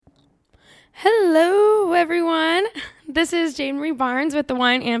Hello, everyone. This is Jenevein Barnes with the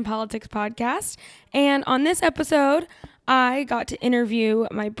Wine and Politics podcast. And on this episode, I got to interview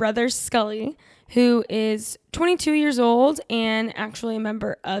my brother, Scully, who is 22 years old and actually a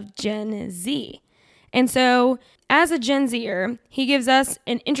member of Gen Z. And so, as a Gen Zer, he gives us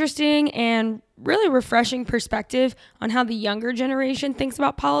an interesting and really refreshing perspective on how the younger generation thinks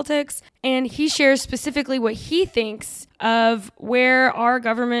about politics. And he shares specifically what he thinks of where our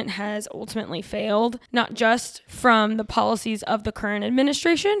government has ultimately failed, not just from the policies of the current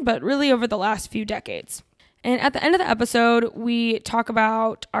administration, but really over the last few decades. And at the end of the episode, we talk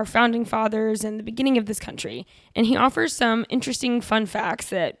about our founding fathers and the beginning of this country. And he offers some interesting fun facts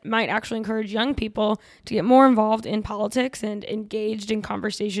that might actually encourage young people to get more involved in politics and engaged in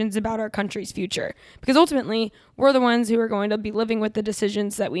conversations about our country's future. Because ultimately, we're the ones who are going to be living with the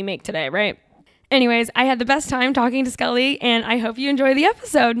decisions that we make today, right? Anyways, I had the best time talking to Scully, and I hope you enjoy the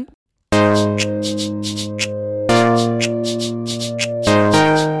episode.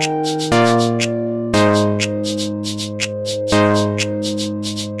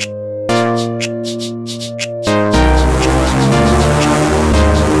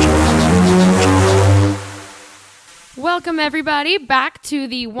 Welcome, everybody, back to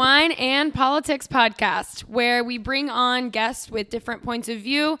the Wine and Politics podcast, where we bring on guests with different points of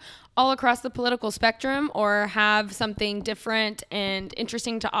view all across the political spectrum or have something different and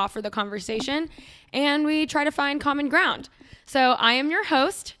interesting to offer the conversation, and we try to find common ground. So I am your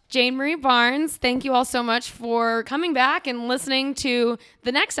host, Jenevein Barnes. Thank you all so much for coming back and listening to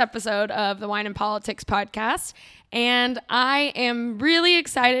the next episode of the Wine and Politics podcast. And I am really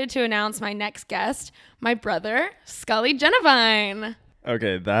excited to announce my next guest, my brother, Scully Jenevein.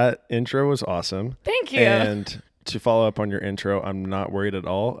 Okay, that intro was awesome. Thank you. And to follow up on your intro, I'm not worried at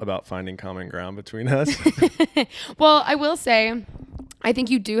all about finding common ground between us. Well, I will say, I think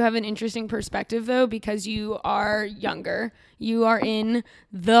you do have an interesting perspective, though, because you are younger. You are in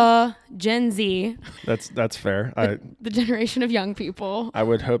the Gen Z. That's fair. The generation of young people. I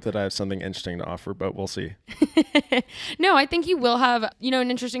would hope that I have something interesting to offer, but we'll see. No, I think you will have,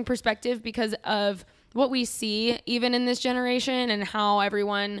 an interesting perspective because of what we see even in this generation and how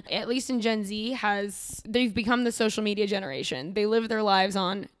everyone, at least in Gen Z, they've become the social media generation. They live their lives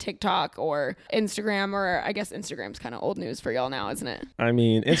on TikTok or Instagram, or I guess Instagram's kind of old news for y'all now, isn't it? I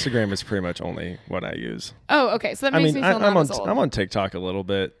mean, Instagram is pretty much only what I use. Oh, okay. So that makes me feel not as old. I'm on TikTok a little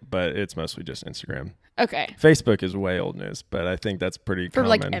bit, but it's mostly just Instagram. Okay. Facebook is way old news, but I think that's pretty for common.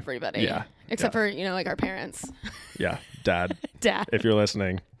 like everybody. Yeah. Except for, like our parents. Yeah. Dad. Dad. If you're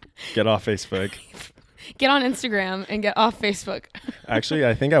listening, get off Facebook. Get on Instagram and get off Facebook. Actually,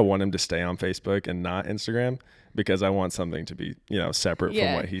 I think I want him to stay on Facebook and not Instagram because I want something to be, separate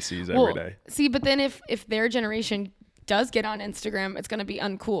from what he sees every day. See, but then if their generation does get on Instagram, it's going to be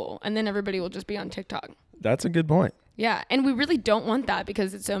uncool. And then everybody will just be on TikTok. That's a good point. Yeah. And we really don't want that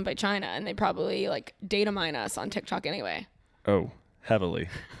because it's owned by China and they probably data mine us on TikTok anyway. Oh, heavily.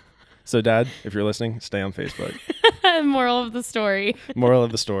 So Dad, if you're listening, stay on Facebook. Moral of the story. Moral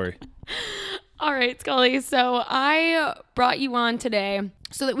of the story. All right, Scully. So I brought you on today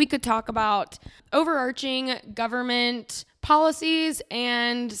so that we could talk about overarching government policies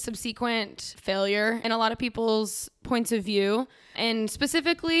and subsequent failure in a lot of people's points of view, and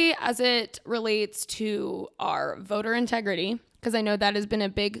specifically as it relates to our voter integrity, because I know that has been a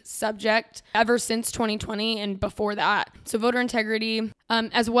big subject ever since 2020 and before that. So voter integrity,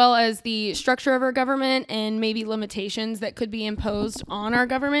 as well as the structure of our government and maybe limitations that could be imposed on our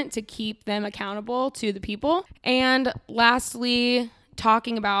government to keep them accountable to the people. And lastly,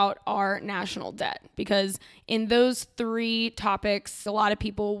 talking about our national debt, because in those three topics, a lot of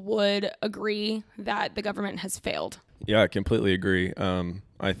people would agree that the government has failed. Yeah, I completely agree.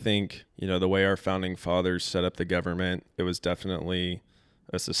 I think, the way our founding fathers set up the government, it was definitely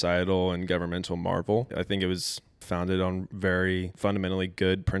a societal and governmental marvel. I think it was founded on very fundamentally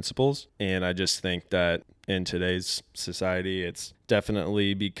good principles. And I just think that in today's society, it's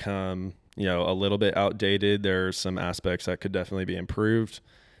definitely become, a little bit outdated. There are some aspects that could definitely be improved.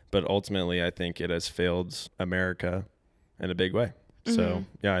 But ultimately, I think it has failed America in a big way. Mm-hmm. So,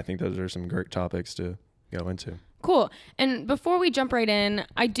 yeah, I think those are some great topics to go into. Cool. And before we jump right in,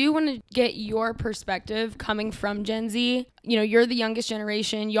 I do want to get your perspective coming from Gen Z. You're the youngest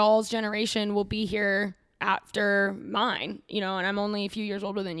generation. Y'all's generation will be here after mine, and I'm only a few years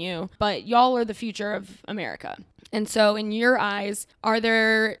older than you, but y'all are the future of America. And so in your eyes, are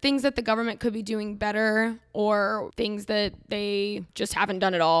there things that the government could be doing better or things that they just haven't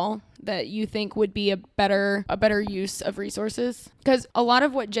done at all that you think would be a better use of resources? Because a lot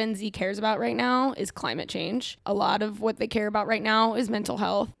of what Gen Z cares about right now is climate change. A lot of what they care about right now is mental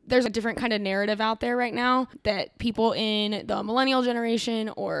health. There's a different kind of narrative out there right now that people in the millennial generation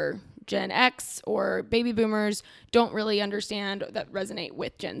or Gen X or baby boomers don't really understand that resonate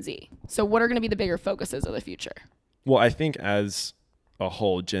with Gen Z. So what are going to be the bigger focuses of the future? Well, I think as a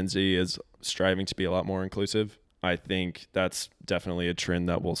whole, Gen Z is striving to be a lot more inclusive. I think that's definitely a trend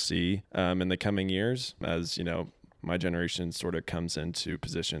that we'll see in the coming years as, my generation sort of comes into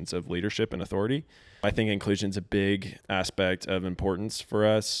positions of leadership and authority. I think inclusion is a big aspect of importance for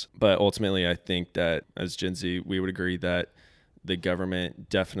us. But ultimately, I think that as Gen Z, we would agree that the government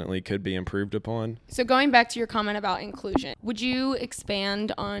definitely could be improved upon. So going back to your comment about inclusion, would you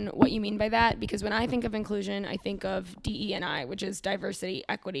expand on what you mean by that? Because when I think of inclusion, I think of DE&I, which is diversity,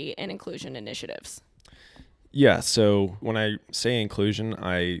 equity, and inclusion initiatives. Yeah, so when I say inclusion,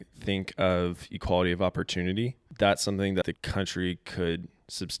 I think of equality of opportunity. That's something that the country could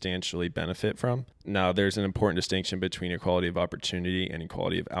substantially benefit from. Now, there's an important distinction between equality of opportunity and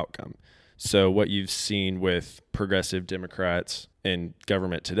equality of outcome. So what you've seen with progressive Democrats in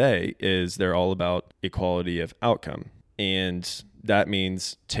government today is they're all about equality of outcome. And that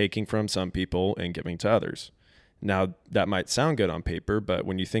means taking from some people and giving to others. Now, that might sound good on paper, but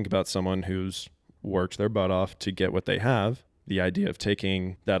when you think about someone who's worked their butt off to get what they have, the idea of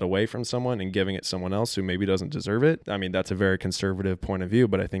taking that away from someone and giving it someone else who maybe doesn't deserve it, I mean, that's a very conservative point of view,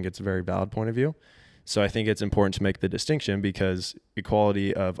 but I think it's a very valid point of view. So I think it's important to make the distinction because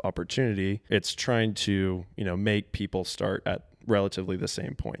equality of opportunity, it's trying to, make people start at relatively the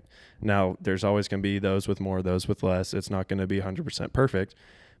same point. Now, there's always going to be those with more, those with less. It's not going to be 100% perfect.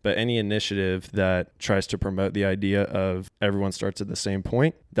 But any initiative that tries to promote the idea of everyone starts at the same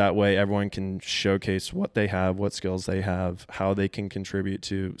point, that way everyone can showcase what they have, what skills they have, how they can contribute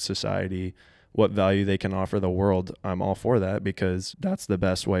to society, what value they can offer the world. I'm all for that because that's the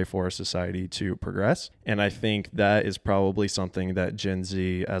best way for a society to progress. And I think that is probably something that Gen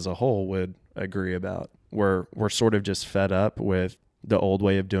Z as a whole would agree about. We're sort of just fed up with the old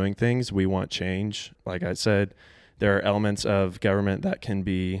way of doing things. We want change. Like I said, there are elements of government that can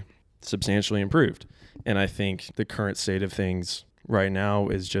be substantially improved. And I think the current state of things right now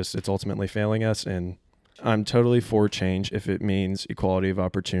is just, it's ultimately failing us. And I'm totally for change if it means equality of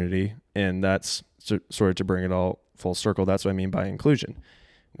opportunity. And that's sort of to bring it all full circle. That's what I mean by inclusion.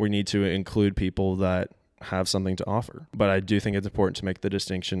 We need to include people that have something to offer. But I do think it's important to make the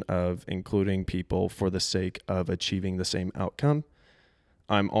distinction of including people for the sake of achieving the same outcome.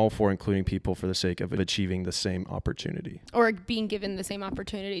 I'm all for including people for the sake of achieving the same opportunity. Or being given the same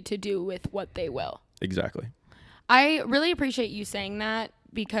opportunity to do with what they will. Exactly. I really appreciate you saying that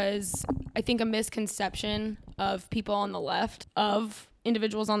because I think a misconception of people on the left, of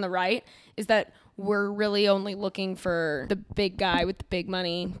individuals on the right, is that we're really only looking for the big guy with the big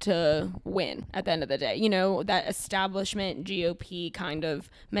money to win at the end of the day. That establishment GOP kind of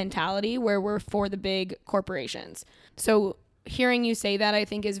mentality where we're for the big corporations. So hearing you say that, I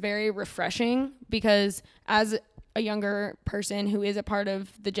think, is very refreshing because as a younger person who is a part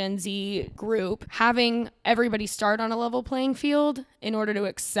of the Gen Z group, having everybody start on a level playing field in order to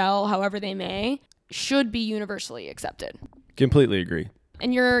excel however they may should be universally accepted. Completely agree.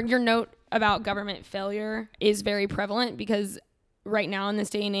 And your note about government failure is very prevalent because right now in this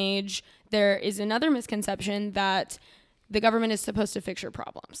day and age, there is another misconception that the government is supposed to fix your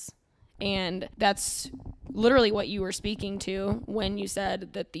problems. And that's literally what you were speaking to when you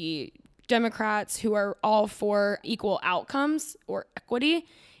said that the Democrats, who are all for equal outcomes or equity,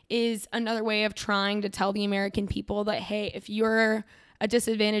 is another way of trying to tell the American people that, hey, if you're a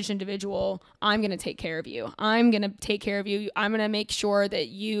disadvantaged individual, I'm going to take care of you. I'm going to take care of you. I'm going to make sure that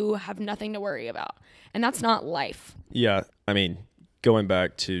you have nothing to worry about. And that's not life. Yeah. I mean, going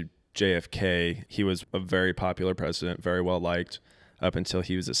back to JFK, he was a very popular president, very well liked up until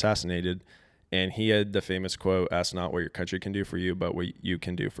he was assassinated. And he had the famous quote, "Ask not what your country can do for you, but what you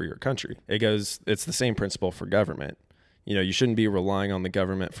can do for your country." It's the same principle for government. You shouldn't be relying on the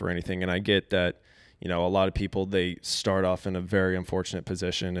government for anything. And I get that, a lot of people, they start off in a very unfortunate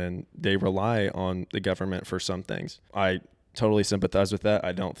position and they rely on the government for some things. I totally sympathize with that.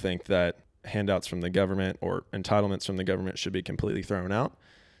 I don't think that handouts from the government or entitlements from the government should be completely thrown out.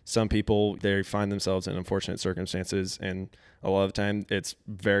 Some people, they find themselves in unfortunate circumstances, and a lot of the time it's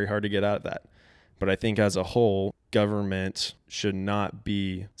very hard to get out of that. But I think as a whole, government should not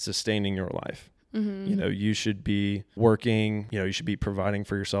be sustaining your life. You should be working, you should be providing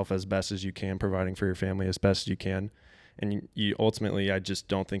for yourself as best as you can, providing for your family as best as you can. And you ultimately, I just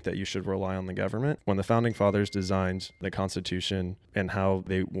don't think that you should rely on the government. When the founding fathers designed the Constitution and how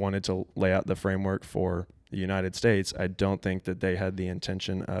they wanted to lay out the framework for the United States, I don't think that they had the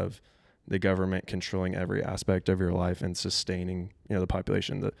intention of the government controlling every aspect of your life and sustaining, the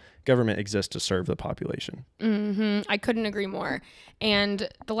population. The government exists to serve the population. I couldn't agree more. And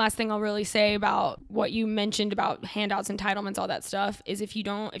the last thing I'll really say about what you mentioned about handouts, entitlements, all that stuff is if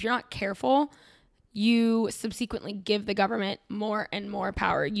you're not careful, you subsequently give the government more and more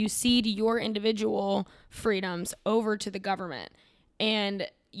power. You cede your individual freedoms over to the government, and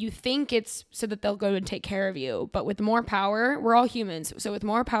you think it's so that they'll go and take care of you. But with more power, we're all humans. So with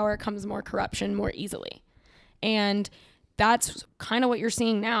more power comes more corruption more easily. And that's kind of what you're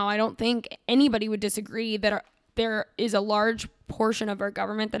seeing now. I don't think anybody would disagree that there is a large portion of our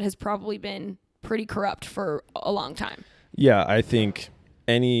government that has probably been pretty corrupt for a long time. Yeah, I think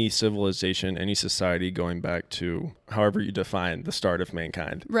any civilization, any society going back to however you define the start of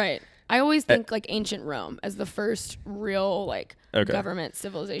mankind. Right. I always think like ancient Rome as the first real government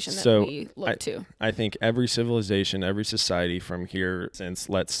civilization that we look to. I think every civilization, every society from here since,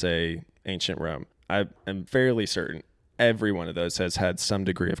 let's say, ancient Rome, I am fairly certain every one of those has had some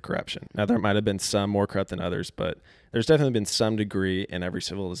degree of corruption. Now, there might have been some more corrupt than others, but there's definitely been some degree in every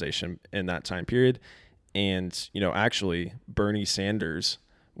civilization in that time period. And, actually, Bernie Sanders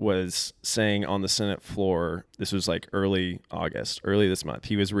was saying on the Senate floor, this was like early this month,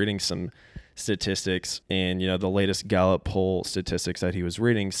 he was reading some statistics, and the latest Gallup poll statistics that he was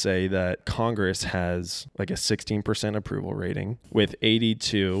reading say that Congress has like a 16% approval rating, with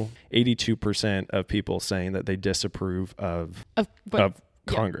 82% of people saying that they disapprove of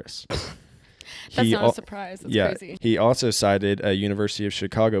Congress. That's not a surprise. That's crazy. He also cited a University of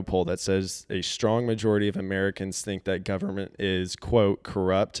Chicago poll that says a strong majority of Americans think that government is, quote,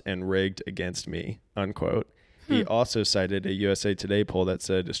 corrupt and rigged against me, unquote. He also cited a USA Today poll that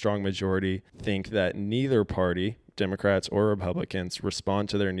said a strong majority think that neither party, Democrats or Republicans, respond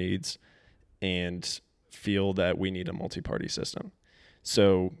to their needs and feel that we need a multi-party system.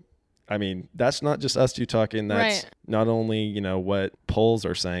 So, I mean, that's not just us two talking. That's not only, what polls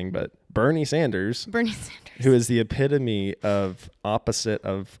are saying, but Bernie Sanders, who is the epitome of opposite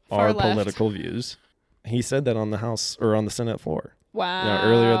of Far our left political views, he said that on the House or on the Senate floor. Wow.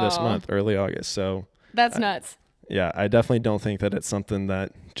 Earlier this month, early August. So that's nuts. Yeah, I definitely don't think that it's something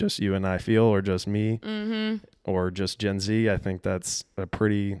that just you and I feel, or just me, or just Gen Z. I think that's a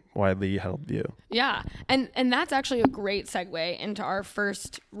pretty widely held view. Yeah, and that's actually a great segue into our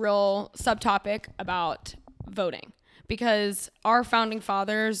first real subtopic about voting, because our founding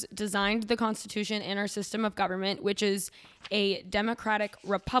fathers designed the Constitution and our system of government, which is a democratic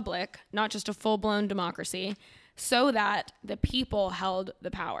republic, not just a full-blown democracy, so that the people held the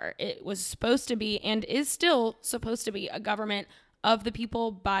power. It was supposed to be, and is still supposed to be, a government of the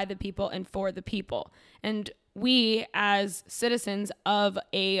people, by the people, and for the people. And we, as citizens of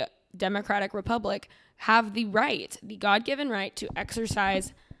a democratic republic, have the right, the God-given right, to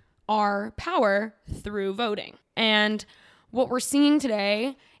exercise our power through voting. And what we're seeing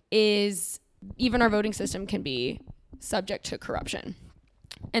today is even our voting system can be subject to corruption.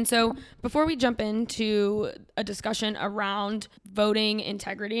 And so before we jump into a discussion around voting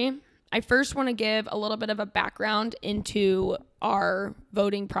integrity, I first want to give a little bit of a background into our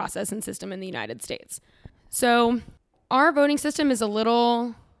voting process and system in the United States. So our voting system is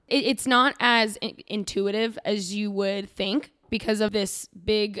it's not as intuitive as you would think because of this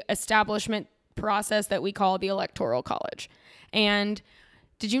big establishment process that we call the Electoral College. And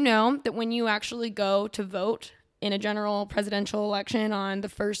did you know that when you actually go to vote in a general presidential election on the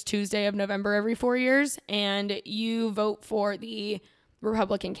first Tuesday of November every 4 years, and you vote for the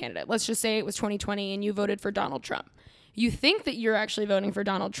Republican candidate, let's just say it was 2020 and you voted for Donald Trump, you think that you're actually voting for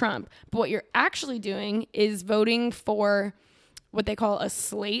Donald Trump, but what you're actually doing is voting for what they call a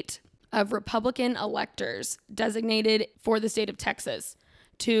slate of Republican electors designated for the state of Texas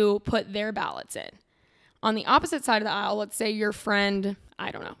to put their ballots in. On the opposite side of the aisle, let's say your friend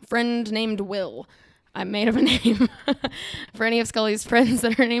named Will. I made up a name. For any of Scully's friends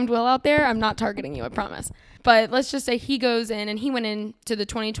that are named Will out there, I'm not targeting you, I promise. But let's just say he goes in and he went into the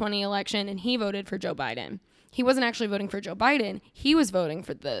 2020 election and he voted for Joe Biden. He wasn't actually voting for Joe Biden. He was voting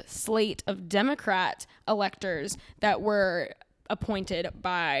for the slate of Democrat electors that were appointed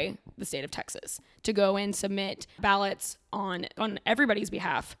by the state of Texas to go and submit ballots on everybody's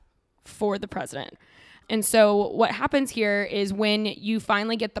behalf for the president. And so what happens here is when you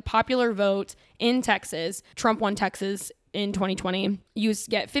finally get the popular vote in Texas, Trump won Texas in 2020, you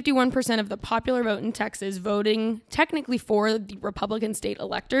get 51% of the popular vote in Texas voting technically for the Republican state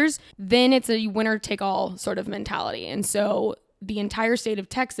electors, then it's a winner-take-all sort of mentality. And so the entire state of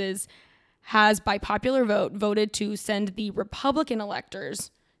Texas has, by popular vote, voted to send the Republican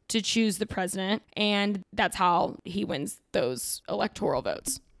electors to choose the president, and that's how he wins those electoral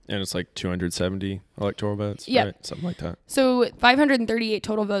votes. And it's like 270 electoral votes, yeah, right? Something like that. So 538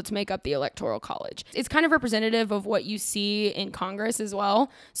 total votes make up the Electoral College. It's kind of representative of what you see in Congress as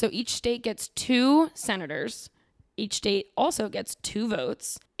well. So each state gets 2 senators. Each state also gets 2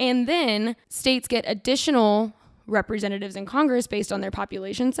 votes. And then states get additional representatives in Congress based on their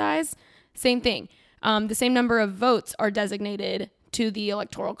population size. Same thing. The same number of votes are designated to the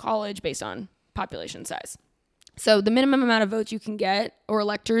Electoral College based on population size. So the minimum amount of votes you can get, or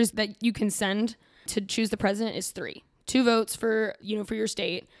electors that you can send to choose the president, is 3. 2 votes for your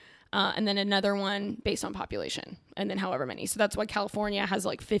state, and then another one based on population, and then however many. So that's why California has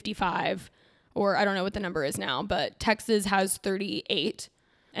like 55, or I don't know what the number is now, but Texas has 38,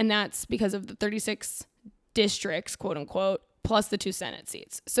 and that's because of the 36 districts, quote unquote, plus the 2 Senate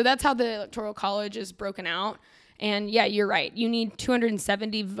seats. So that's how the Electoral College is broken out. And yeah, you're right. You need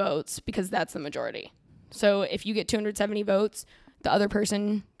 270 votes because that's the majority. So if you get 270 votes, the other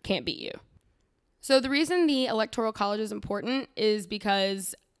person can't beat you. So the reason the Electoral College is important is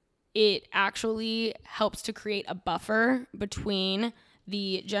because it actually helps to create a buffer between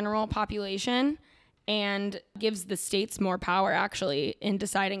the general population and gives the states more power actually in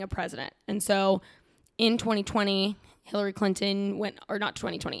deciding a president. And so in 2020, in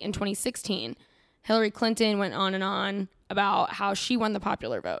 2016, Hillary Clinton went on and on about how she won the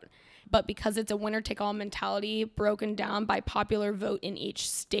popular vote. But because it's a winner-take-all mentality broken down by popular vote in each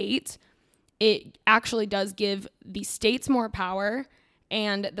state, it actually does give the states more power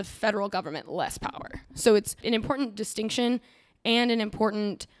and the federal government less power. So it's an important distinction and an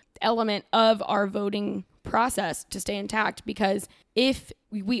important element of our voting process to stay intact, because if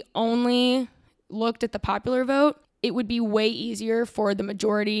we only looked at the popular vote, it would be way easier for the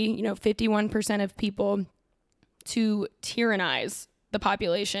majority, 51% of people, to tyrannize the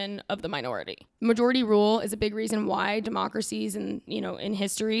population of the minority. Majority rule is a big reason why democracies in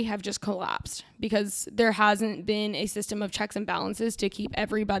history have just collapsed, because there hasn't been a system of checks and balances to keep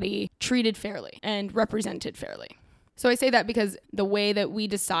everybody treated fairly and represented fairly. So I say that because the way that we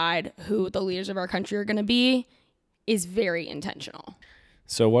decide who the leaders of our country are going to be is very intentional.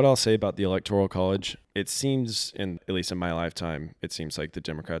 So what I'll say about the Electoral College, it seems, at least in my lifetime, it seems like the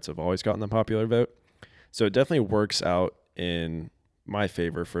Democrats have always gotten the popular vote. So it definitely works out in my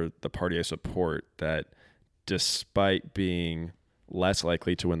favor for the party I support, that despite being less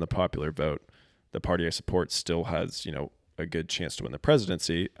likely to win the popular vote, the party I support still has, a good chance to win the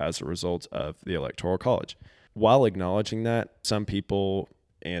presidency as a result of the Electoral College. While acknowledging that, some people,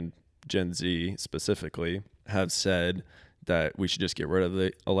 and Gen Z specifically, have said that we should just get rid of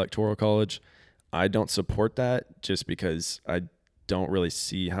the Electoral College. I don't support that, just because I don't really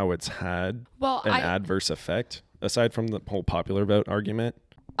see how it's had an adverse effect, aside from the whole popular vote argument.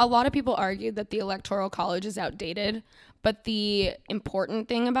 A lot of people argue that the Electoral College is outdated, but the important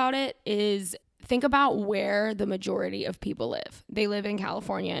thing about it is, think about where the majority of people live. They live in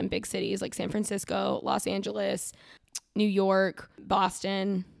California, in big cities like San Francisco, Los Angeles, New York,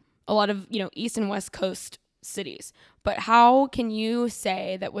 Boston, a lot of, East and West Coast cities. But how can you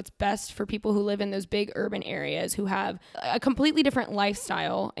say that what's best for people who live in those big urban areas, who have a completely different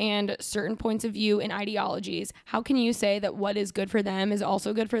lifestyle and certain points of view and ideologies, how can you say that what is good for them is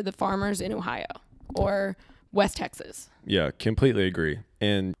also good for the farmers in Ohio or West Texas? Yeah, completely agree.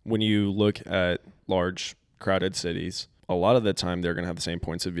 And when you look at large crowded cities, a lot of the time they're going to have the same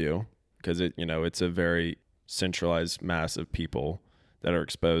points of view, because it's a very centralized mass of people that are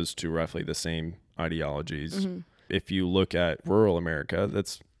exposed to roughly the same ideologies. Mm-hmm. If you look at rural America,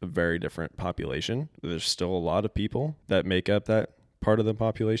 that's a very different population. There's still a lot of people that make up that part of the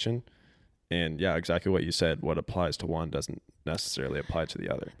population. And yeah, exactly what you said. What applies to one doesn't necessarily apply to the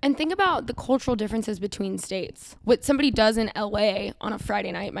other. And think about the cultural differences between states. What somebody does in LA on a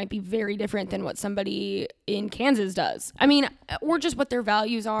Friday night might be very different than what somebody in Kansas does. I mean, or just what their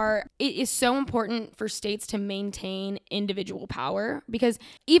values are. It is so important for states to maintain individual power, because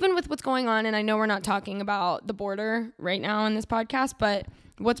even with what's going on, and I know we're not talking about the border right now in this podcast, but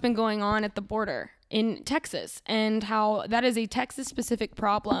what's been going on at the border in Texas, and how that is a Texas-specific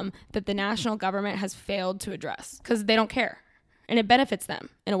problem that the national government has failed to address because they don't care. And it benefits them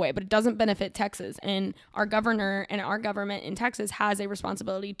in a way, but it doesn't benefit Texas. And our governor and our government in Texas has a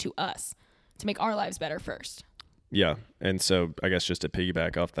responsibility to us to make our lives better first. Yeah. And so I guess just to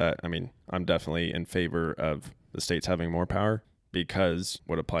piggyback off that, I mean, I'm definitely in favor of the states having more power because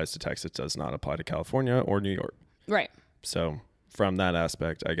what applies to Texas does not apply to California or New York. Right. So from that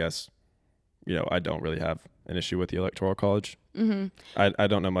aspect, I guess, I don't really have an issue with the Electoral College. Mm-hmm. I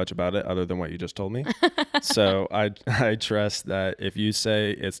don't know much about it other than what you just told me. So I trust that if you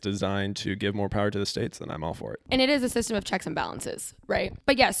say it's designed to give more power to the states, then I'm all for it. And it is a system of checks and balances, right?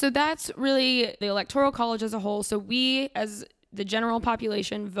 But yeah, so that's really the Electoral College as a whole. So we, as the general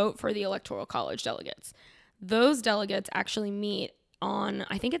population, vote for the Electoral College delegates. Those delegates actually meet on,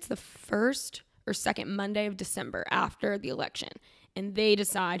 I think it's the first or second Monday of December after the election. And they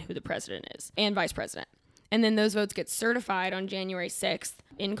decide who the president is and vice president. And then those votes get certified on January 6th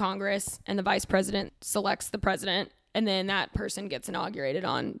in Congress, and the vice president selects the president, and then that person gets inaugurated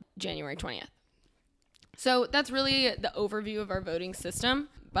on January 20th. So that's really the overview of our voting system,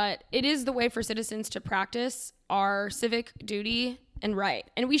 but it is the way for citizens to practice our civic duty and right.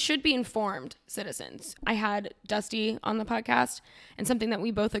 And we should be informed citizens. I had Dusty on the podcast, and something that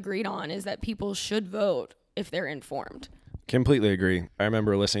we both agreed on is that people should vote if they're informed. Completely agree. I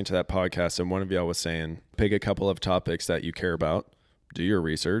remember listening to that podcast and one of y'all was saying, pick a couple of topics that you care about, do your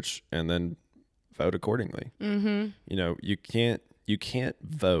research, and then vote accordingly. Mm-hmm. You can't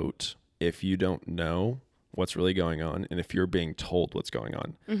vote if you don't know what's really going on and if you're being told what's going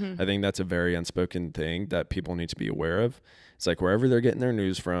on. Mm-hmm. I think that's a very unspoken thing that people need to be aware of. It's like wherever they're getting their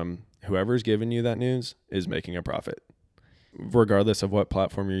news from, whoever's giving you that news is making a profit. Regardless of what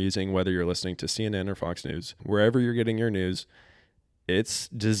platform you're using, whether you're listening to CNN or Fox News, wherever you're getting your news, it's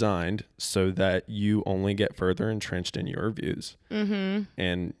designed so that you only get further entrenched in your views. Mm-hmm.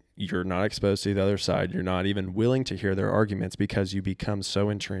 And you're not exposed to the other side. You're not even willing to hear their arguments because you become so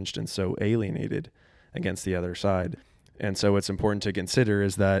entrenched and so alienated against the other side. And so what's important to consider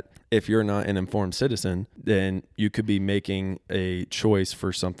is that if you're not an informed citizen, then you could be making a choice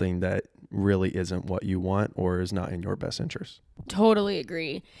for something that really isn't what you want or is not in your best interest. Totally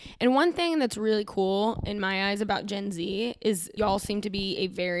agree. And one thing that's really cool in my eyes about Gen Z is y'all seem to be a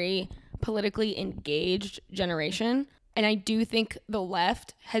very politically engaged generation. And I do think the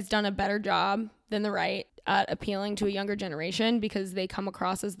left has done a better job than the right at appealing to a younger generation because they come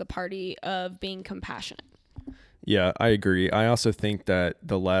across as the party of being compassionate. Yeah, I agree. I also think that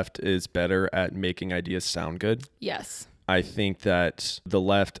the left is better at making ideas sound good. Yes. I think that the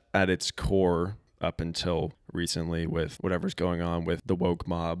left at its core, up until recently with whatever's going on with the woke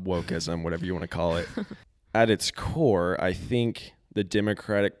mob, wokeism, whatever you want to call it, at its core, I think the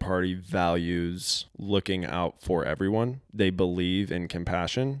Democratic Party values looking out for everyone. They believe in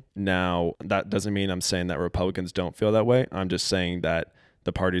compassion. Now, that doesn't mean I'm saying that Republicans don't feel that way. I'm just saying that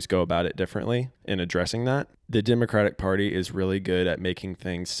the parties go about it differently in addressing that. The Democratic Party is really good at making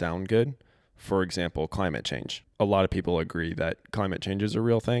things sound good. For example, climate change. A lot of people agree that climate change is a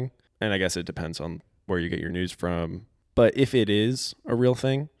real thing. And I guess it depends on where you get your news from. But if it is a real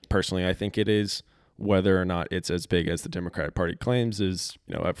thing, personally, I think it is. Whether or not it's as big as the Democratic Party claims is,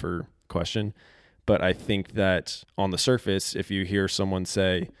 up for question. But I think that on the surface, if you hear someone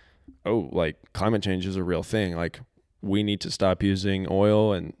say, oh, like climate change is a real thing, like we need to stop using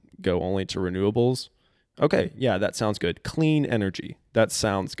oil and go only to renewables. Okay, yeah, that sounds good. Clean energy, that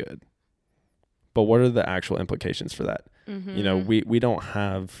sounds good. But what are the actual implications for that? Mm-hmm. We don't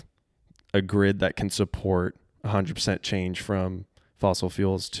have a grid that can support 100% change from fossil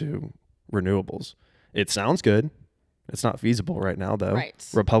fuels to renewables. It sounds good. It's not feasible right now, though. Right.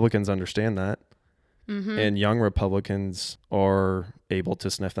 Republicans understand that. Mm-hmm. And young Republicans are able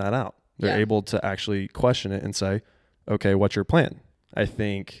to sniff that out. They're able to actually question it and say, okay, what's your plan? I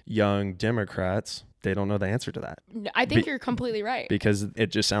think young Democrats, they don't know the answer to that. I think you're completely right. Because it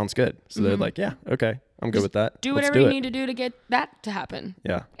just sounds good. So they're like, yeah, okay, I'm good with that. Do whatever you need to do to get that to happen.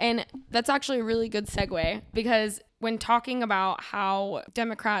 Yeah. And that's actually a really good segue because when talking about how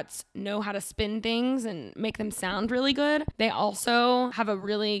Democrats know how to spin things and make them sound really good, they also have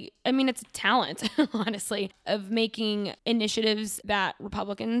it's a talent, honestly, of making initiatives that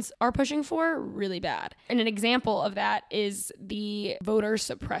Republicans are pushing for really bad. And an example of that is the voter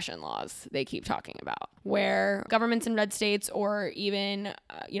suppression laws they keep talking about, where governments in red states or even,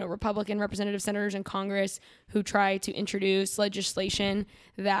 Republican representative senators in Congress who try to introduce legislation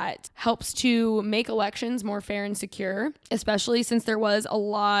that helps to make elections more fair and secure, especially since there was a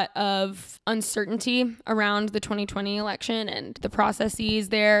lot of uncertainty around the 2020 election and the processes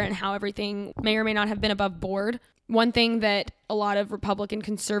there and how everything may or may not have been above board. One thing that a lot of Republican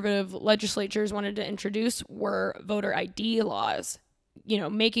conservative legislatures wanted to introduce were voter ID laws,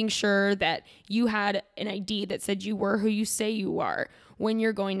 making sure that you had an ID that said you were who you say you are when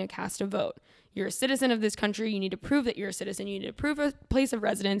you're going to cast a vote. you're a citizen of this country. You need to prove that you're a citizen. You need to prove a place of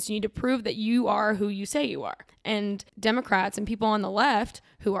residence. You need to prove that you are who you say you are. And Democrats and people on the left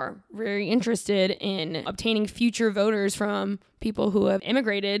who are very interested in obtaining future voters from people who have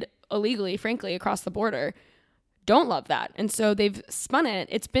immigrated illegally, frankly, across the border, don't love that. And so they've spun it.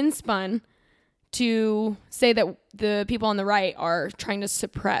 It's been spun to say that the people on the right are trying to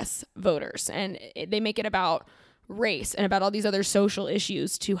suppress voters. And they make it about race and about all these other social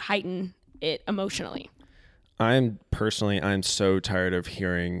issues to heighten it emotionally. I'm so tired of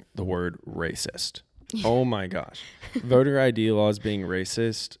hearing the word racist. Oh my gosh. Voter ID laws being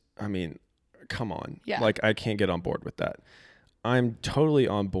racist. I mean, come on. Yeah. Like, I can't get on board with that. I'm totally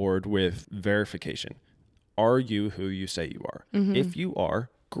on board with verification. Are you who you say you are? Mm-hmm. If you are,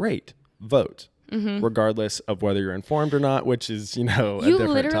 great. Vote. Mm-hmm. Regardless of whether you're informed or not, which is, a different You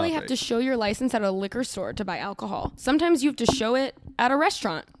literally topic. have to show your license at a liquor store to buy alcohol. Sometimes you have to show it at a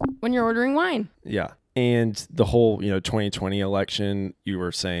restaurant when you're ordering wine. Yeah. And the whole, 2020 election, you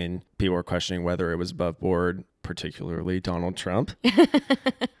were saying people were questioning whether it was above board, particularly Donald Trump.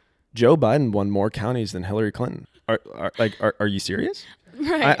 Joe Biden won more counties than Hillary Clinton. Are you serious?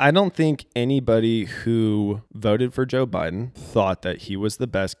 Right. I don't think anybody who voted for Joe Biden thought that he was the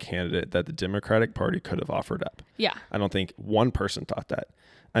best candidate that the Democratic Party could have offered up. Yeah. I don't think one person thought that.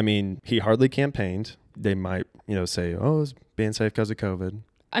 I mean, he hardly campaigned. They might, say, oh, it was being safe because of COVID.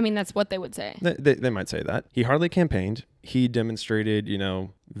 I mean, that's what they would say. They might say that. He hardly campaigned. He demonstrated,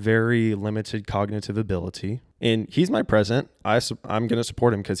 very limited cognitive ability. And he's my president. I'm going to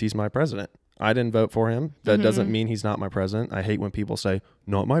support him because he's my president. I didn't vote for him. That doesn't mean he's not my president. I hate when people say,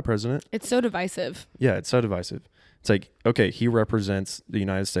 not my president. It's so divisive. Yeah, it's so divisive. It's like, okay, he represents the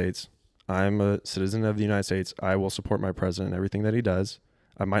United States. I'm a citizen of the United States. I will support my president, everything that he does.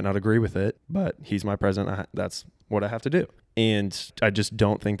 I might not agree with it, but he's my president. That's what I have to do. And I just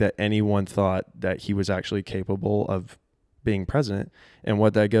don't think that anyone thought that he was actually capable of being president. And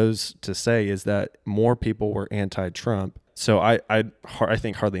what that goes to say is that more people were anti-Trump. So I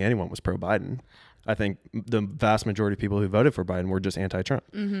think hardly anyone was pro-Biden. I think the vast majority of people who voted for Biden were just anti-Trump.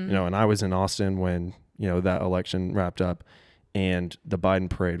 Mm-hmm. And I was in Austin when, that election wrapped up, and the Biden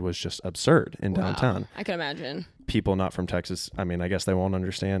parade was just absurd in downtown. I can imagine. People not from Texas, I mean, I guess they won't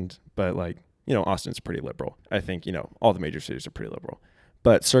understand, but Austin's pretty liberal. I think, all the major cities are pretty liberal.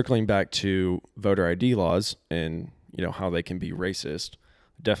 But circling back to voter ID laws and, how they can be racist,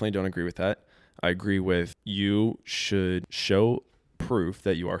 definitely don't agree with that. I agree with you should show proof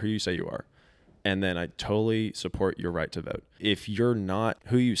that you are who you say you are. And then I totally support your right to vote. If you're not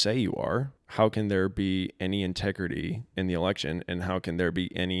who you say you are, how can there be any integrity in the election? And how can there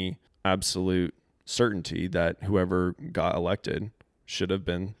be any absolute certainty that whoever got elected should have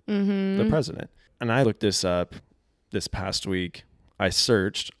been the president? And I looked this up this past week. I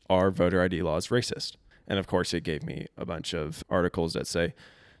searched, are voter ID laws racist? And of course, it gave me a bunch of articles that say,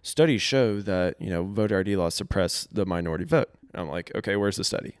 studies show that, voter ID laws suppress the minority vote. And I'm like, okay, where's the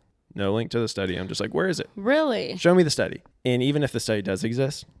study? No link to the study. I'm just like, where is it? Really? Show me the study. And even if the study does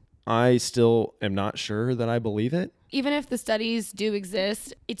exist, I still am not sure that I believe it. Even if the studies do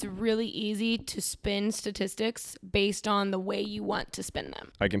exist, it's really easy to spin statistics based on the way you want to spin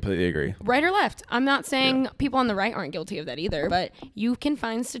them. I completely agree. Right or left. I'm not saying people on the right aren't guilty of that either, but you can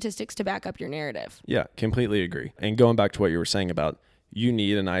find statistics to back up your narrative. Yeah, completely agree. And going back to what you were saying about you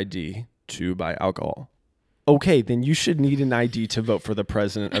need an ID to buy alcohol. Okay, then you should need an ID to vote for the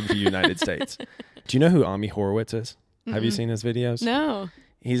president of the United States. Do you know who Ami Horowitz is? Mm-hmm. Have you seen his videos? No.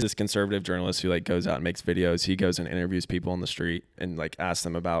 He's this conservative journalist who goes out and makes videos. He goes and interviews people on the street and asks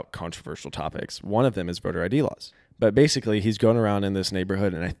them about controversial topics. One of them is voter ID laws. But basically, he's going around in this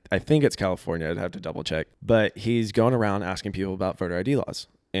neighborhood, and I think it's California. I'd have to double check. But he's going around asking people about voter ID laws.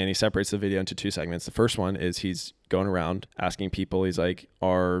 And he separates the video into two segments. The first one is he's going around asking people, he's like,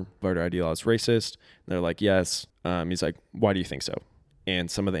 are voter ID laws racist? And they're like, yes. He's like, why do you think so? And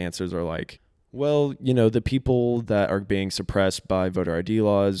some of the answers are like, well, the people that are being suppressed by voter ID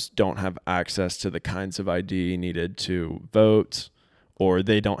laws don't have access to the kinds of ID needed to vote, or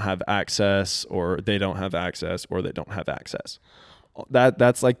they don't have access, or they don't have access, or they don't have access.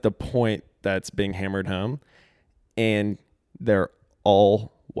 That's the point that's being hammered home. And they're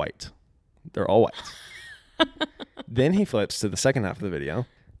all white. They're all white. Then he flips to the second half of the video.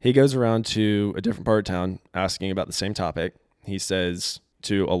 He goes around to a different part of town asking about the same topic. He says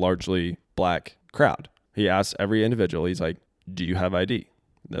to a largely black crowd, he asks every individual, he's like, do you have ID?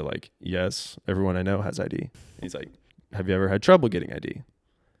 They're like, yes, everyone I know has ID. He's like, have you ever had trouble getting ID?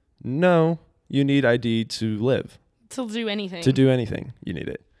 No, you need ID to live. To do anything. To do anything, you need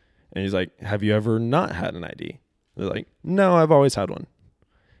it. And he's like, have you ever not had an ID? They're like, no, I've always had one.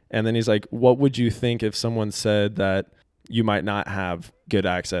 And then he's like, what would you think if someone said that you might not have good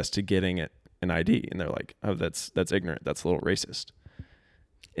access to getting an ID? And they're like, oh, that's ignorant. That's a little racist.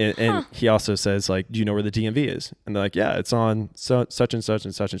 And he also says, like, do you know where the DMV is? And they're like, yeah, it's on such and such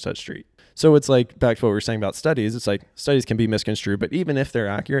and such and such street. So it's like, back to what we were saying about studies. It's like studies can be misconstrued, but even if they're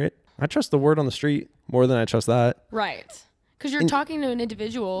accurate, I trust the word on the street more than I trust that. Right. Because you're talking to an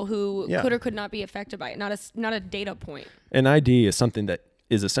individual who could or could not be affected by it, not a data point. An ID is something that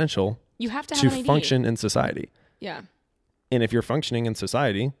is essential you have to have an ID. Function in society. Yeah. And if you're functioning in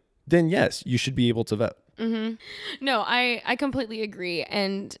society, then yes, you should be able to vote. Mm-hmm. No, I completely agree.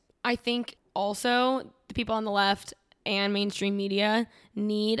 And I think also the people on the left and mainstream media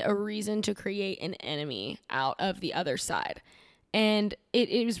need a reason to create an enemy out of the other side. And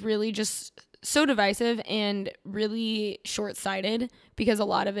it was really just so divisive and really short-sighted because a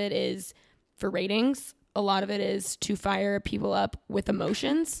lot of it is for ratings. A lot of it is to fire people up with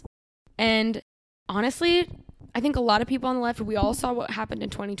emotions. And honestly, I think a lot of people on the left, we all saw what happened in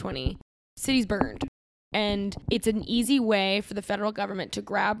 2020. Cities burned. And it's an easy way for the federal government to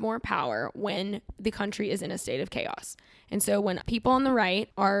grab more power when the country is in a state of chaos. And so when people on the right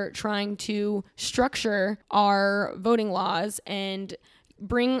are trying to structure our voting laws and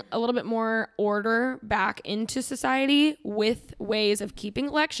bring a little bit more order back into society with ways of keeping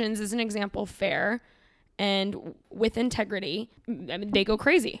elections, as an example, fair and with integrity, I mean, they go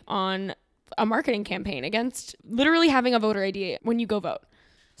crazy on a marketing campaign against literally having a voter ID when you go vote.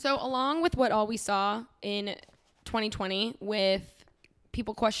 So along with what all we saw in 2020 with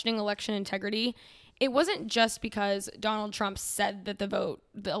people questioning election integrity, it wasn't just because Donald Trump said that the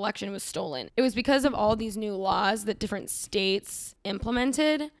election was stolen. It was because of all these new laws that different states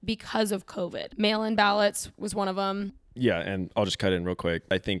implemented because of COVID. Mail-in ballots was one of them. Yeah, and I'll just cut in real quick.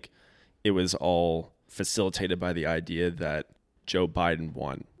 I think it was all facilitated by the idea that Joe Biden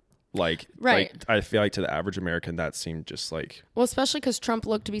won. Right. I feel like to the average American, that seemed just like... Well, especially because Trump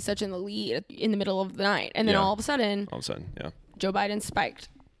looked to be such in the lead in the middle of the night. And then all of a sudden, Joe Biden spiked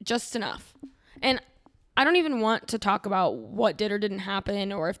just enough. And I don't even want to talk about what did or didn't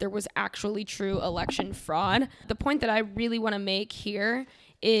happen or if there was actually true election fraud. The point that I really want to make here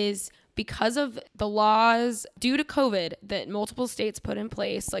is because of the laws due to COVID that multiple states put in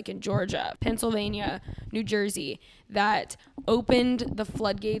place, like in Georgia, Pennsylvania, New Jersey, that opened the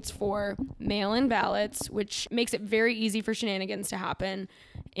floodgates for mail-in ballots, which makes it very easy for shenanigans to happen.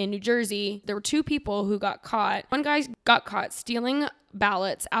 In New Jersey, there were 2 people who got caught. One guy got caught stealing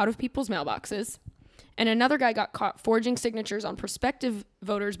ballots out of people's mailboxes, and another guy got caught forging signatures on prospective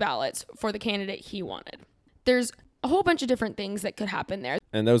voters' ballots for the candidate he wanted. There's a whole bunch of different things that could happen there.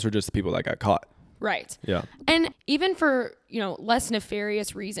 And those were just the people that got caught. Right. Yeah. And even for, less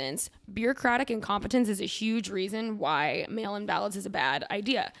nefarious reasons, bureaucratic incompetence is a huge reason why mail-in ballots is a bad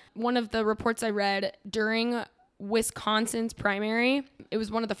idea. One of the reports I read during Wisconsin's primary, it was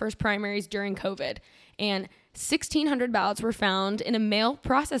one of the first primaries during COVID, and 1,600 ballots were found in a mail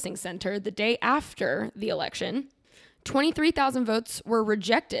processing center the day after the election. 23,000 votes were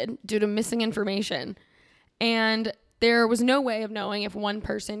rejected due to missing information. And there was no way of knowing if one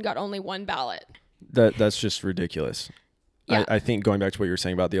person got only one ballot. That's just ridiculous. Yeah. I think going back to what you were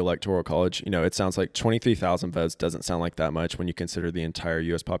saying about the Electoral College, it sounds like 23,000 votes doesn't sound like that much when you consider the entire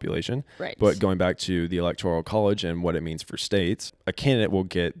U.S. population. Right. But going back to the Electoral College and what it means for states, a candidate will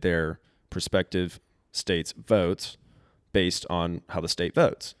get their prospective state's votes based on how the state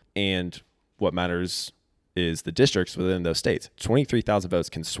votes. And what matters is the districts within those states. 23,000 votes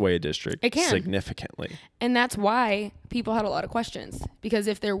can sway a district significantly. And that's why people had a lot of questions. Because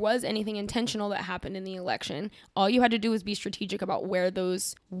if there was anything intentional that happened in the election, all you had to do was be strategic about where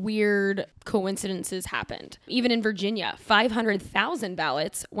those weird coincidences happened. Even in Virginia, 500,000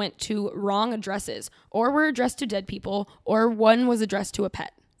 ballots went to wrong addresses or were addressed to dead people or one was addressed to a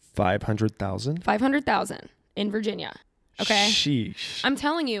pet. 500,000? 500,000 in Virginia. Okay? Sheesh. I'm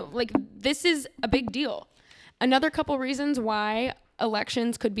telling you, this is a big deal. Another couple reasons why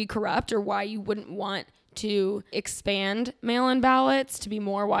elections could be corrupt or why you wouldn't want to expand mail-in ballots to be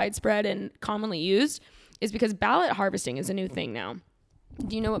more widespread and commonly used is because ballot harvesting is a new thing now.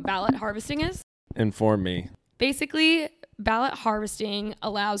 Do you know what ballot harvesting is? Inform me. Basically, ballot harvesting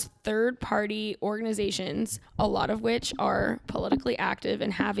allows third-party organizations, a lot of which are politically active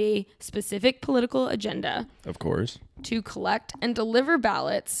and have a specific political agenda, of course, to collect and deliver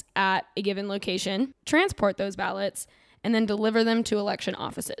ballots at a given location, transport those ballots, and then deliver them to election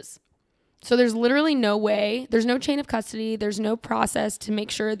offices. So there's literally no way, there's no chain of custody, there's no process to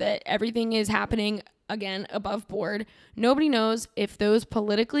make sure that everything is happening, again, above board. Nobody knows if those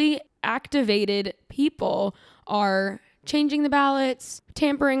politically activated people are changing the ballots,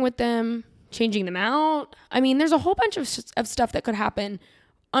 tampering with them, changing them out. I mean, there's a whole bunch of stuff that could happen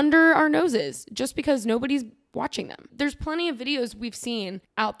under our noses just because nobody's watching them. There's plenty of videos we've seen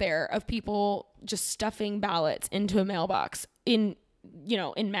out there of people just stuffing ballots into a mailbox in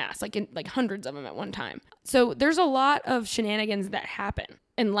mass, like hundreds of them at one time. So there's a lot of shenanigans that happen.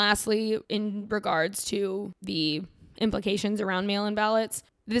 And lastly, in regards to the implications around mail-in ballots,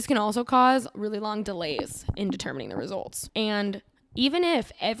 this can also cause really long delays in determining the results. And even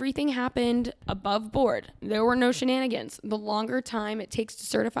if everything happened above board, there were no shenanigans, the longer time it takes to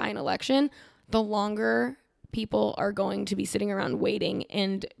certify an election, the longer people are going to be sitting around waiting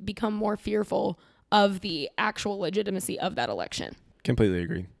and become more fearful of the actual legitimacy of that election. Completely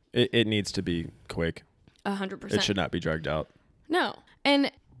agree. It needs to be quick. 100%. It should not be dragged out. No.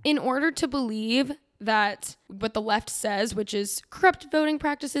 And in order to believe that what the left says, which is corrupt voting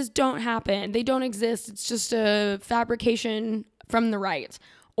practices don't happen, they don't exist, it's just a fabrication from the right,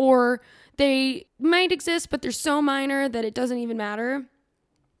 or they might exist, but they're so minor that it doesn't even matter,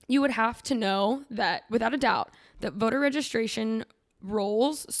 you would have to know that, without a doubt, that voter registration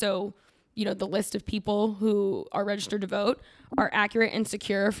rolls, so the list of people who are registered to vote, are accurate and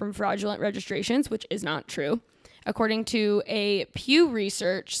secure from fraudulent registrations, which is not true. According to a Pew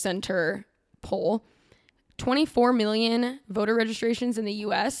Research Center poll, 24 million voter registrations in the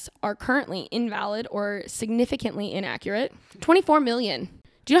U.S. are currently invalid or significantly inaccurate. 24 million.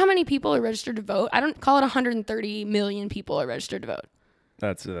 Do you know how many people are registered to vote? I don't call it 130 million people are registered to vote.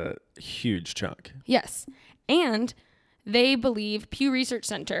 That's a huge chunk. Yes. And they believe, Pew Research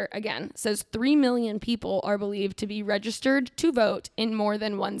Center, again, says 3 million people are believed to be registered to vote in more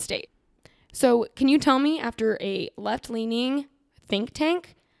than one state. So can you tell me, after a left-leaning think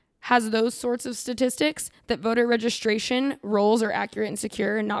tank has those sorts of statistics, that voter registration rolls are accurate and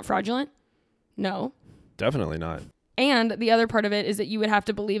secure and not fraudulent? No. Definitely not. And the other part of it is that you would have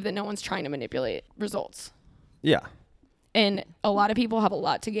to believe that no one's trying to manipulate results. Yeah. And a lot of people have a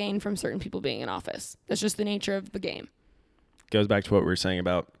lot to gain from certain people being in office. That's just the nature of the game. Goes back to what we were saying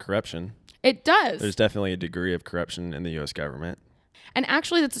about corruption. It does. There's definitely a degree of corruption in the U.S. government. And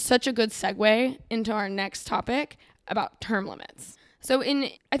actually, that's such a good segue into our next topic about term limits. So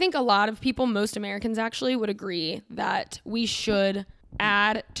I think a lot of people, most Americans actually, would agree that we should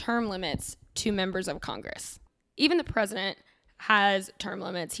add term limits to members of Congress. Even the president has term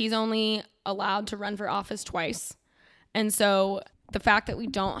limits. He's only allowed to run for office twice. And so the fact that we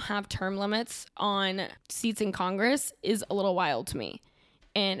don't have term limits on seats in Congress is a little wild to me.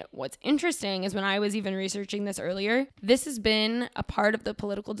 And what's interesting is, when I was even researching this earlier, this has been a part of the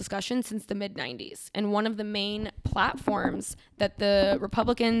political discussion since the mid-90s. And one of the main platforms that the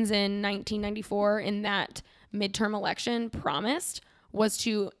Republicans in 1994 in that midterm election promised was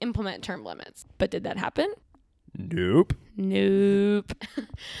to implement term limits. But did that happen? Nope.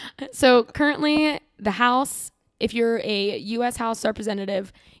 So currently, the House, if you're a U.S. House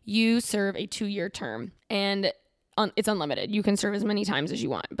representative, you serve a 2-year term. And it's unlimited. You can serve as many times as you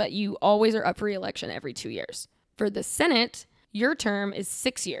want, but you always are up for re-election every 2 years. For the Senate, your term is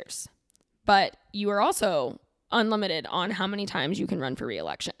 6 years, but you are also unlimited on how many times you can run for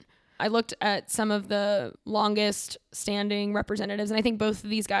re-election. I looked at some of the longest standing representatives, and I think both of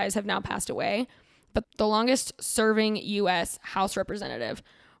these guys have now passed away, but the longest serving U.S. House representative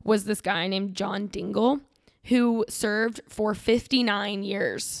was this guy named John Dingell, who served for 59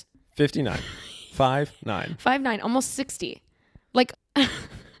 years. 59. 5'9", almost 60. Like,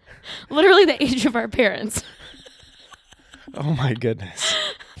 literally the age of our parents. Oh my goodness.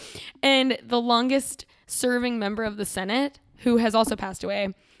 And the longest serving member of the Senate, who has also passed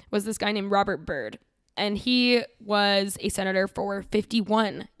away, was this guy named Robert Byrd. And he was a senator for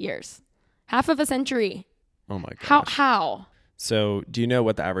 51 years. Half of a century. Oh my gosh. How? So do you know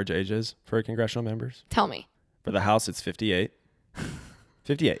what the average age is for congressional members? Tell me. For the House, it's 58.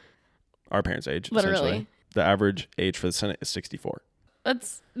 58. Our parents' age, literally. Essentially. The average age for the Senate is 64.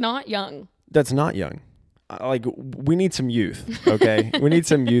 That's not young. That's not young. We need some youth, okay? We need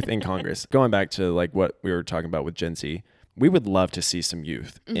some youth in Congress. Going back to what we were talking about with Gen Z, we would love to see some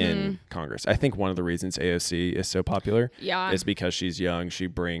youth in Congress. I think one of the reasons AOC is so popular is because she's young. She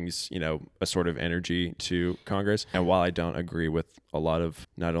brings, a sort of energy to Congress. And while I don't agree with a lot of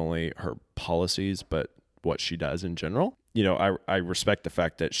not only her policies, but what she does in general, I respect the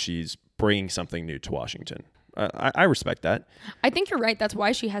fact that she's bringing something new to Washington. I respect that. I think you're right. That's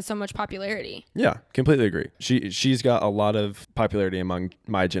why she has so much popularity. Yeah, completely agree. She's got a lot of popularity among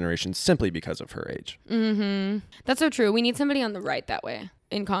my generation simply because of her age. Mm-hmm. That's so true. We need somebody on the right that way.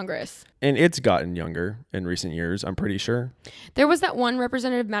 in Congress. And it's gotten younger in recent years, I'm pretty sure. There was that one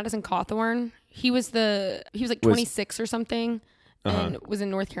representative, Madison Cawthorn. He was like 26 or something and was in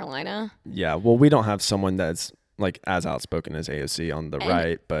North Carolina. Yeah, well, we don't have someone that's like as outspoken as AOC on the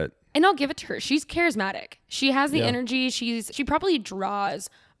right, but... And I'll give it to her. She's charismatic. She has the energy. She probably draws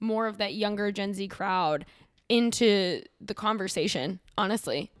more of that younger Gen Z crowd into the conversation,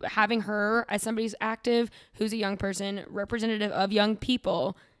 honestly. Having her as somebody who's active, who's a young person, representative of young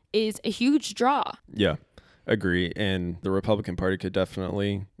people, is a huge draw. Yeah, agree. And the Republican Party could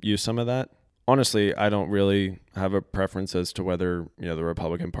definitely use some of that. Honestly, I don't really have a preference as to whether, the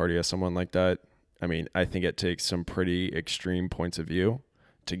Republican Party has someone like that. I mean, I think it takes some pretty extreme points of view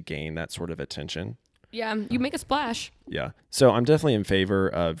to gain that sort of attention. Yeah, you make a splash. Yeah. So I'm definitely in favor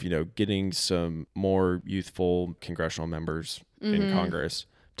of, getting some more youthful congressional members in Congress.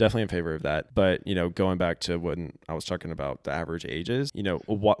 Definitely in favor of that. But, going back to when I was talking about the average ages,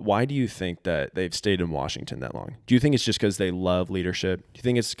 why do you think that they've stayed in Washington that long? Do you think it's just because they love leadership? Do you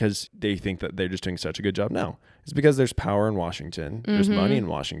think it's because they think that they're just doing such a good job? No. It's because there's power in Washington. There's money in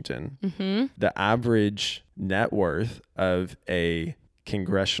Washington. The average net worth of a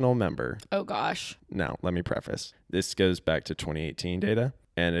congressional member. Oh, gosh. Now, let me preface. This goes back to 2018 data,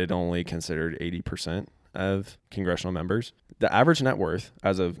 and it only considered 80% of congressional members. The average net worth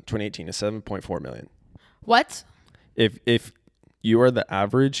as of 2018 is $7.4 million. What? If you are the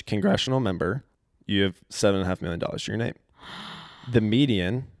average congressional member, you have $7.5 million to your name. The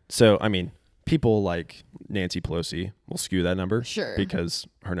median, so I mean, people like Nancy Pelosi will skew that number. Sure. Because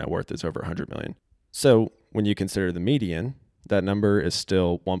her net worth is over $100 million. So when you consider the median, that number is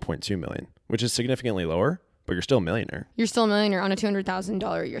still $1.2 million, which is significantly lower, but you're still a millionaire. You're still a millionaire on a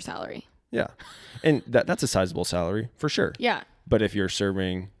 $200,000 a year salary. Yeah. And that's a sizable salary for sure. Yeah. But if you're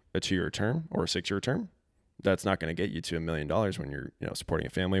serving a 2-year term or a 6-year term, that's not going to get you to $1 million when you're, supporting a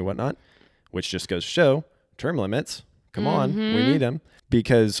family and whatnot, which just goes to show term limits. Come on, we need them.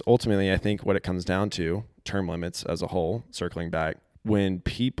 Because ultimately, I think what it comes down to, term limits as a whole, circling back, when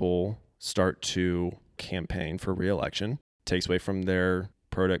people start to campaign for re-election, takes away from their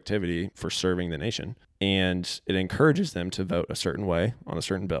productivity for serving the nation, and it encourages them to vote a certain way on a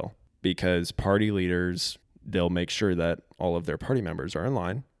certain bill, because party leaders, they'll make sure that all of their party members are in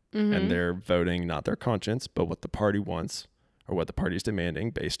line and they're voting not their conscience, but what the party wants or what the party is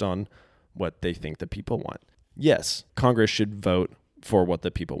demanding based on what they think the people want. Yes, Congress should vote for what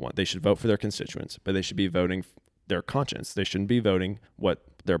the people want. They should vote for their constituents, but they should be voting their conscience. They shouldn't be voting what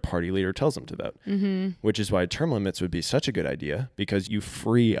their party leader tells them to vote, which is why term limits would be such a good idea, because you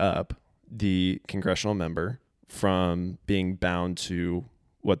free up the congressional member from being bound to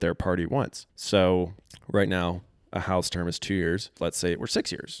what their party wants. So right now, a House term is 2 years. Let's say we're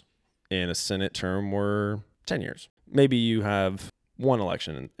 6 years. And a Senate term were 10 years. Maybe you have one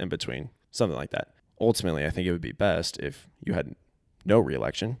election in between, something like that. Ultimately, I think it would be best if you had no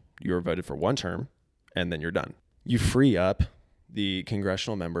re-election, you were voted for one term, and then you're done. You free up the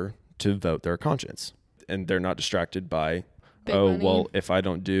congressional member to vote their conscience, and they're not distracted by, Big money. Well, if I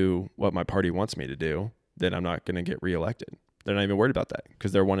don't do what my party wants me to do, then I'm not going to get reelected. They're not even worried about that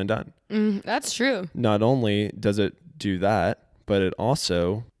because they're one and done. That's true. Not only does it do that, but it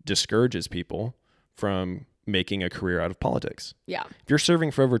also discourages people from making a career out of politics. Yeah. If you're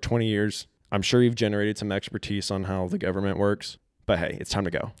serving for over 20 years, I'm sure you've generated some expertise on how the government works, but hey, it's time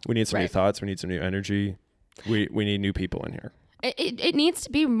to go. We need some new thoughts. We need some new energy. We need new people in here. It needs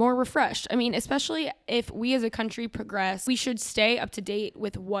to be more refreshed. I mean, especially if we as a country progress, we should stay up to date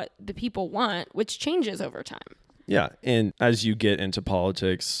with what the people want, which changes over time. Yeah. And as you get into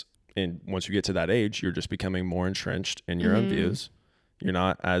politics, and once you get to that age, you're just becoming more entrenched in your own views. You're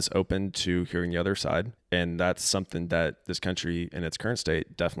not as open to hearing the other side. And that's something that this country in its current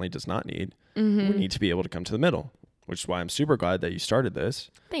state definitely does not need. We need to be able to come to the middle, which is why I'm super glad that you started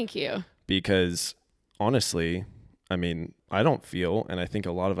this. Thank you. Because honestly, I mean, I don't feel, and I think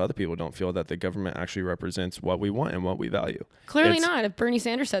a lot of other people don't feel, that the government actually represents what we want and what we value. Clearly not, if Bernie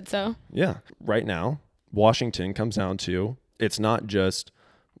Sanders said so. Yeah. Right now, Washington comes down to, it's not just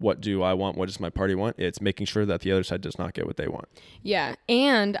what do I want, what does my party want? It's making sure that the other side does not get what they want. Yeah.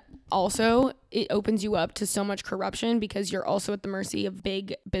 And also, it opens you up to so much corruption because you're also at the mercy of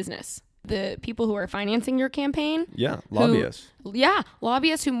big business. The people who are financing your campaign. Yeah, lobbyists.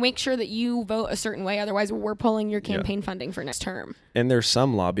 Lobbyists who make sure that you vote a certain way. Otherwise, we're pulling your campaign funding for next term. And there's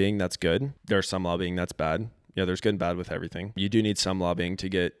some lobbying that's good. There's some lobbying that's bad. Yeah, there's good and bad with everything. You do need some lobbying to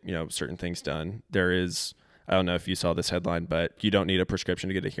get, certain things done. There is, I don't know if you saw this headline, but you don't need a prescription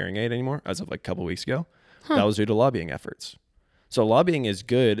to get a hearing aid anymore as of like a couple weeks ago. That was due to lobbying efforts. So lobbying is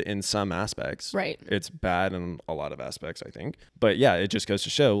good in some aspects. Right. It's bad in a lot of aspects, I think. But yeah, it just goes to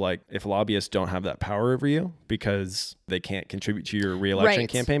show, like, if lobbyists don't have that power over you because they can't contribute to your reelection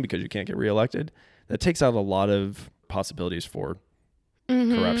campaign because you can't get reelected, that takes out a lot of possibilities for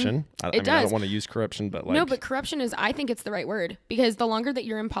corruption. I don't want to use corruption, but like... No, but corruption is, I think it's the right word, because the longer that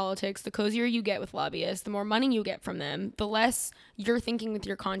you're in politics, the cozier you get with lobbyists, the more money you get from them, the less you're thinking with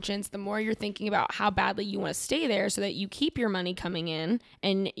your conscience, the more you're thinking about how badly you want to stay there so that you keep your money coming in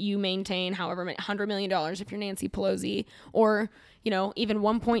and you maintain however many $100 million if you're Nancy Pelosi, or, you know, even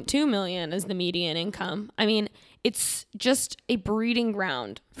 1.2 million is the median income. I mean, it's just a breeding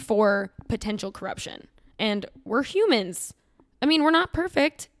ground for potential corruption. And we're humans. I mean, we're not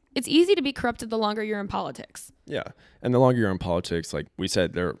perfect. It's easy to be corrupted the longer you're in politics. Yeah. And the longer you're in politics, like we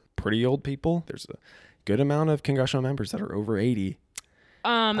said, they're pretty old people. There's a good amount of congressional members that are over 80.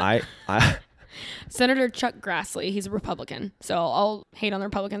 Senator Chuck Grassley, he's a Republican. So I'll hate on the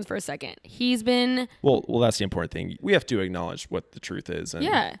Republicans for a second. He's been... Well, that's the important thing. We have to acknowledge what the truth is. And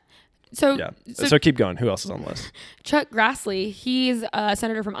yeah. So keep going. Who else is on the list? Chuck Grassley, he's a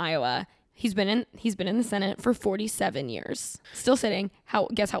senator from Iowa. He's been in the Senate for 47 years. Still sitting.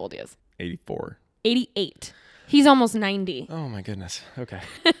 Guess how old he is? 84. 88. He's almost 90. Oh my goodness. Okay.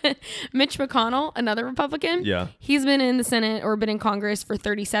 Mitch McConnell, another Republican. Yeah. He's been in the Senate or been in Congress for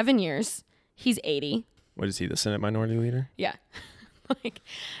 37 years. He's 80. What is he, the Senate Minority Leader? Yeah. Like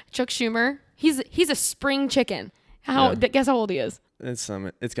Chuck Schumer, he's a spring chicken. Guess how old he is? It's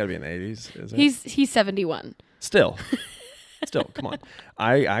got to be in the 80s, is it? He's 71. Still, come on.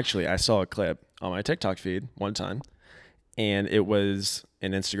 I saw a clip on my TikTok feed one time, and it was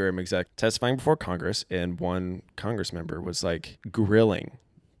an Instagram exec testifying before Congress, and one Congress member was like grilling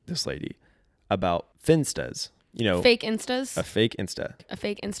this lady about Finstas. You know, fake Instas. A fake Insta. A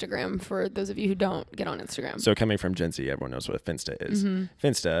fake Instagram for those of you who don't get on Instagram. So coming from Gen Z, everyone knows what a Finsta is. Mm-hmm.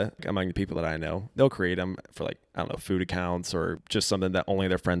 Finsta, among the people that I know, they'll create them for like, I don't know, food accounts or just something that only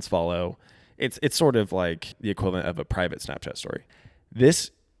their friends follow. It's sort of like the equivalent of a private Snapchat story. This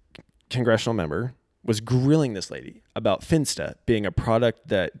congressional member was grilling this lady about Finsta being a product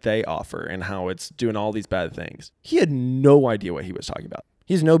that they offer and how it's doing all these bad things. He had no idea what he was talking about.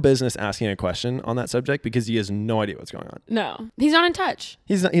 He has no business asking a question on that subject because he has no idea what's going on. No, he's not in touch.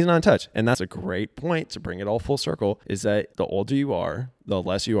 He's not in touch. And that's a great point to bring it all full circle, is that the older you are, the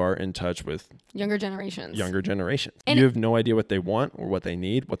less you are in touch with younger generations. And you have no idea what they want or what they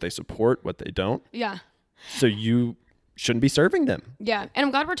need, what they support, what they don't. Yeah. So you shouldn't be serving them. Yeah. And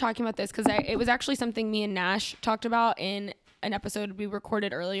I'm glad we're talking about this because it was actually something me and Nash talked about in an episode we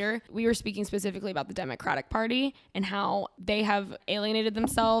recorded earlier. We were speaking specifically about the Democratic Party and how they have alienated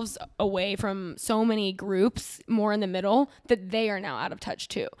themselves away from so many groups more in the middle that they are now out of touch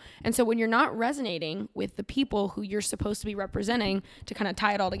too. And so when you're not resonating with the people who you're supposed to be representing to kind of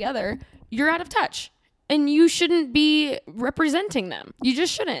tie it all together, you're out of touch and you shouldn't be representing them. You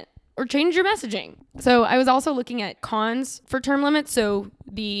just shouldn't. Or change your messaging. So I was also looking at cons for term limits. So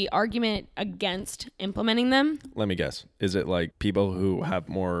the argument against implementing them. Let me guess. Is it like people who have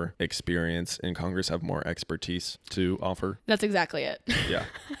more experience in Congress have more expertise to offer? That's exactly it. Yeah.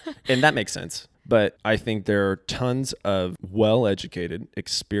 And that makes sense. But I think there are tons of well-educated,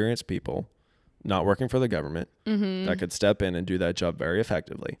 experienced people not working for the government that could step in and do that job very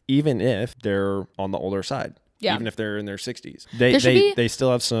effectively, even if they're on the older side. Yeah. Even if they're in their 60s, they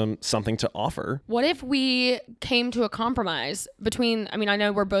still have something to offer. What if we came to a compromise between, I mean, I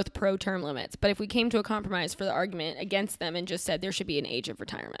know we're both pro term limits, but if we came to a compromise for the argument against them and just said there should be an age of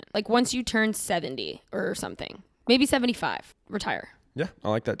retirement, like once you turn 70 or something, maybe 75, retire. Yeah, I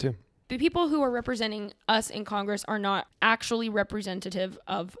like that too. The people who are representing us in Congress are not actually representative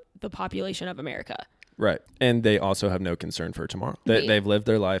of the population of America. Right. And they also have no concern for tomorrow. They've lived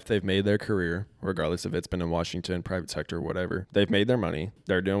their life. They've made their career, regardless if it's been in Washington, private sector, whatever. They've made their money.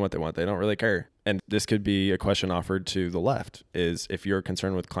 They're doing what they want. They don't really care. And this could be a question offered to the left is, if you're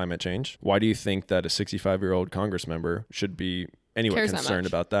concerned with climate change, why do you think that a 65-year-old Congress member should be anyway concerned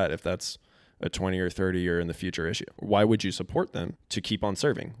about that if that's a 20 or 30 year in the future issue? Why would you support them to keep on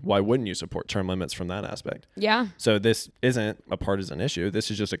serving? Why wouldn't you support term limits from that aspect? Yeah. So this isn't a partisan issue.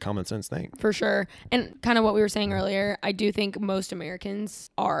 This is just a common sense thing. For sure. And kind of what we were saying earlier, I do think most Americans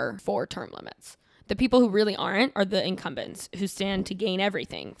are for term limits. The people who really aren't are the incumbents who stand to gain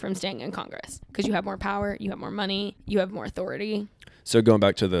everything from staying in Congress because you have more power, you have more money, you have more authority. So going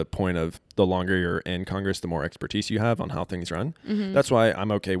back to the point of the longer you're in Congress, the more expertise you have on how things run. Mm-hmm. That's why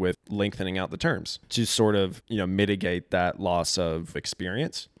I'm okay with lengthening out the terms to sort of, mitigate that loss of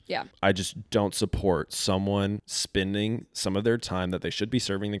experience. Yeah. I just don't support someone spending some of their time that they should be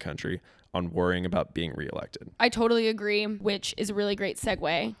serving the country on worrying about being reelected. I totally agree, which is a really great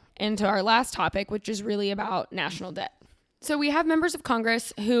segue into our last topic, which is really about national debt. So we have members of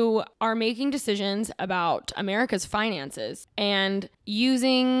Congress who are making decisions about America's finances and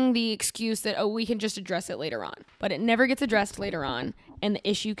using the excuse that, we can just address it later on. But it never gets addressed later on, and the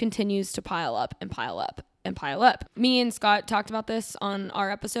issue continues to pile up and pile up and pile up. Me and Scott talked about this on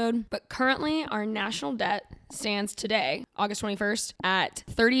our episode, but currently our national debt stands today, August 21st, at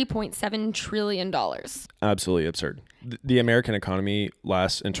 $30.7 trillion. Absolutely absurd. The American economy in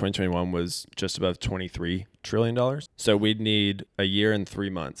 2021 was just above $23 trillion. So we'd need a year and 3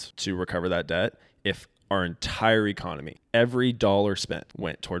 months to recover that debt if our entire economy, every dollar spent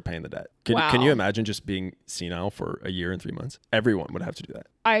went toward paying the debt. Can you imagine just being senile for a year and 3 months? Everyone would have to do that.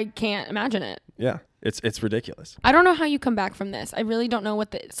 I can't imagine it. Yeah, it's ridiculous. I don't know how you come back from this. I really don't know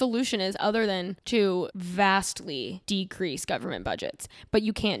what the solution is other than to vastly decrease government budgets. But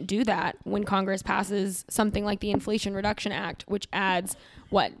you can't do that when Congress passes something like the Inflation Reduction Act, which adds,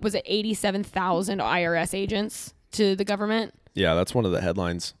 87,000 IRS agents to the government? Yeah, that's one of the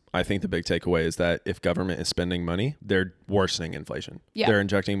headlines. I think the big takeaway is that if government is spending money, they're worsening inflation. Yeah. They're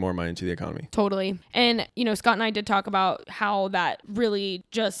injecting more money into the economy. Totally. And, Scott and I did talk about how that really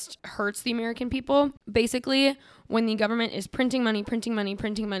just hurts the American people. Basically, when the government is printing money,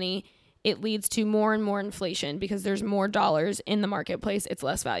 it leads to more and more inflation because there's more dollars in the marketplace. It's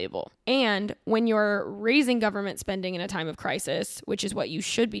less valuable. And when you're raising government spending in a time of crisis, which is what you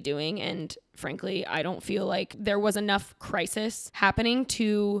should be doing, and frankly, I don't feel like there was enough crisis happening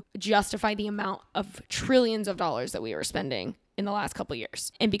to justify the amount of trillions of dollars that we were spending in the last couple of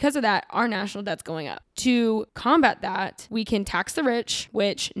years. And because of that, our national debt's going up. To combat that, we can tax the rich,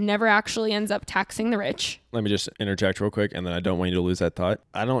 which never actually ends up taxing the rich. Let me just interject real quick, and then I don't want you to lose that thought.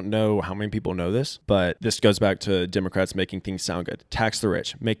 I don't know how many people know this, but this goes back to Democrats making things sound good. Tax the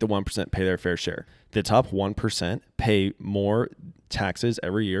rich, make the 1% pay their fair share. The top 1% pay more taxes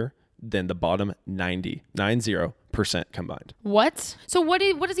every year than the bottom 90% combined. What? So what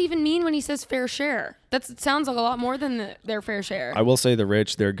does he even mean when he says fair share? That sounds like a lot more than their fair share. I will say the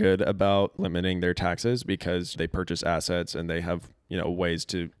rich, they're good about limiting their taxes because they purchase assets and they have, ways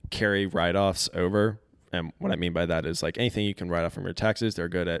to carry write-offs over. And what I mean by that is like anything you can write off from your taxes, they're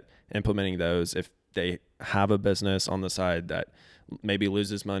good at implementing those. If they have a business on the side that maybe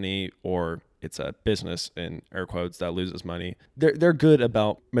loses money, or it's a business in air quotes that loses money, they're good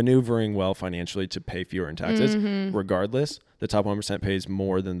about maneuvering well financially to pay fewer in taxes. Mm-hmm. Regardless, the top 1% pays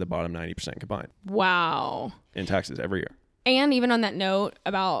more than the bottom 90% combined. Wow. In taxes every year. And even on that note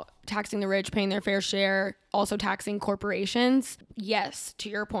about taxing the rich, paying their fair share, also taxing corporations. Yes, to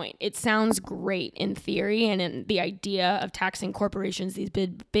your point, it sounds great in theory, and in the idea of taxing corporations, these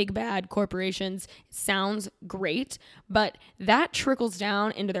big bad corporations, sounds great, but that trickles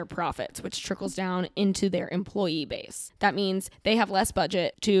down into their profits, which trickles down into their employee base. That means they have less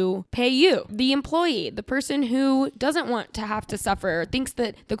budget to pay you, the employee, the person who doesn't want to have to suffer, thinks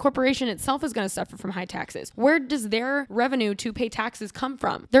that the corporation itself is going to suffer from high taxes. Where does their revenue to pay taxes come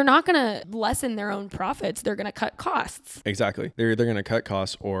from? They're not going to lessen their own profits. They're going to cut costs. Exactly. They're either going to cut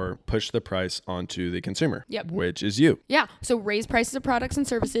costs or push the price onto the consumer, which is you. Yeah. So raise prices of products and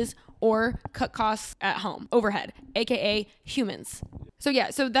services or cut costs at home, overhead, aka humans.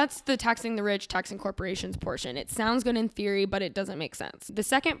 So that's the taxing the rich, taxing corporations portion. It sounds good in theory, but it doesn't make sense. The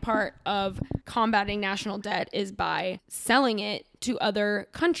second part of combating national debt is by selling it to other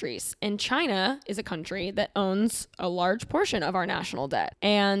countries. And China is a country that owns a large portion of our national debt.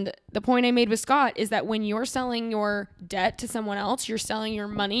 And the point I made with Scott is that when you're selling your debt to someone else, you're selling your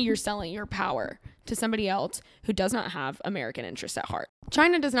money, you're selling your power to somebody else who does not have American interests at heart.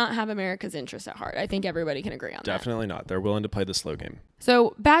 China does not have America's interests at heart. I think everybody can agree on that. Definitely not. They're willing to play the slow game.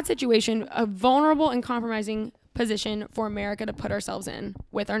 So bad situation, a vulnerable and compromising position for America to put ourselves in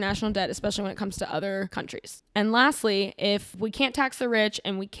with our national debt, especially when it comes to other countries. And lastly, if we can't tax the rich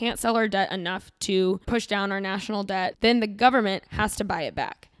and we can't sell our debt enough to push down our national debt, then the government has to buy it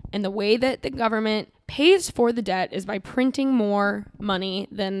back. And the way that the government pays for the debt is by printing more money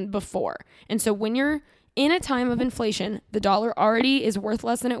than before. And so when you're in a time of inflation, the dollar already is worth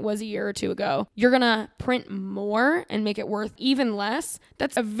less than it was a year or two ago. You're going to print more and make it worth even less.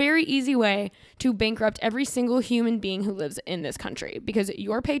 That's a very easy way to bankrupt every single human being who lives in this country, because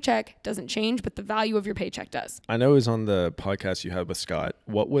your paycheck doesn't change, but the value of your paycheck does. I know it was on the podcast you had with Scott.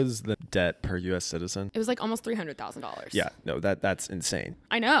 What was the debt per U.S. citizen? It was like almost $300,000. Yeah, no, that's insane.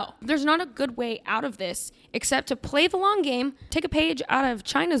 I know. There's not a good way out of this except to play the long game, take a page out of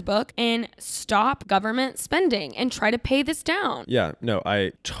China's book, and stop government government spending and try to pay this down. Yeah, no,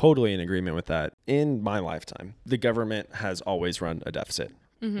 I totally in agreement with that. In my lifetime, the government has always run a deficit,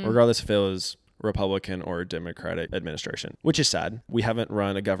 regardless if it was Republican or Democratic administration, which is sad. We haven't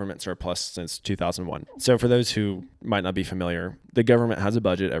run a government surplus since 2001. So for those who might not be familiar, the government has a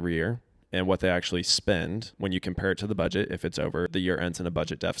budget every year. And what they actually spend, when you compare it to the budget, if it's over, the year ends in a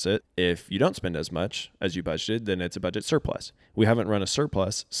budget deficit. If you don't spend as much as you budgeted, then it's a budget surplus. We haven't run a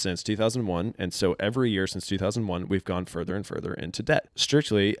surplus since 2001. And so every year since 2001, we've gone further and further into debt,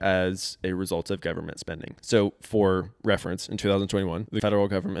 strictly as a result of government spending. So for reference, in 2021, the federal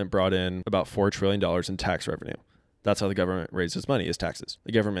government brought in about $4 trillion in tax revenue. That's how the government raises money, is taxes.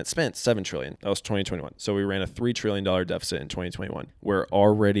 The government spent $7 trillion. That was 2021. So we ran a $3 trillion deficit in 2021, where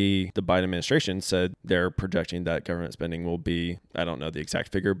already the Biden administration said they're projecting that government spending will be, I don't know the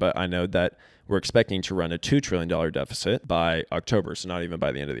exact figure, but I know that we're expecting to run a $2 trillion deficit by October, so not even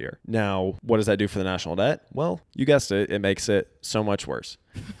by the end of the year. Now, what does that do for the national debt? Well, you guessed it, it makes it so much worse.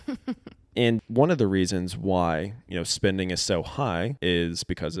 And one of the reasons why, spending is so high is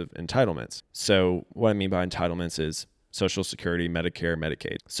because of entitlements. So what I mean by entitlements is Social Security, Medicare,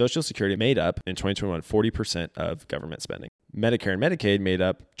 Medicaid. Social Security made up in 2021 40% of government spending. Medicare and Medicaid made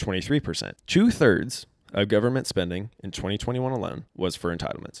up 23%. 2/3 of government spending in 2021 alone was for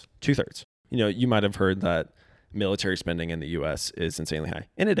entitlements. 2/3. You might have heard that military spending in the U.S. is insanely high,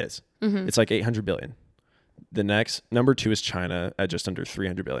 and it is. It's like $800 billion. The next, number 2 is China at just under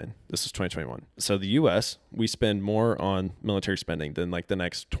 $300 billion. This is 2021. So the U.S., we spend more on military spending than like the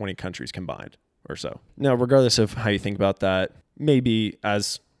next 20 countries combined or so. Now, regardless of how you think about that, maybe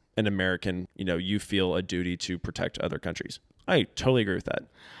as an American, you feel a duty to protect other countries. I totally agree with that.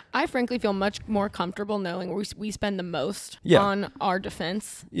 I frankly feel much more comfortable knowing we spend the most on our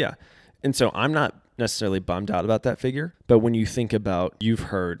defense. Yeah. And so I'm not necessarily bummed out about that figure. But when you think about, you've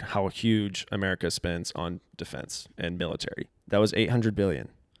heard how huge America spends on defense and military. That was $800 billion.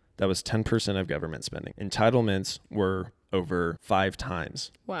 That was 10% of government spending. Entitlements were over 5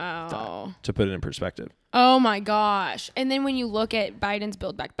 times. Wow. To put it in perspective. Oh my gosh. And then when you look at Biden's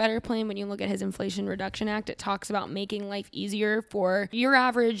Build Back Better plan, when you look at his Inflation Reduction Act, it talks about making life easier for your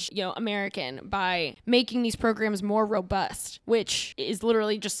average, American by making these programs more robust, which is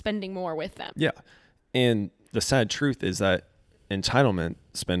literally just spending more with them. Yeah. And the sad truth is that entitlement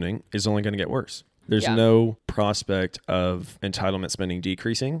spending is only going to get worse. There's no prospect of entitlement spending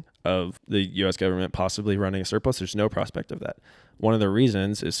decreasing, of the U.S. government possibly running a surplus. There's no prospect of that. One of the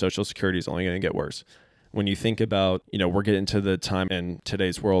reasons is Social Security is only going to get worse. When you think about, we're getting to the time in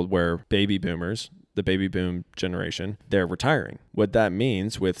today's world where baby boomers, the baby boom generation, they're retiring. What that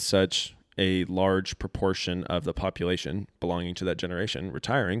means with such a large proportion of the population belonging to that generation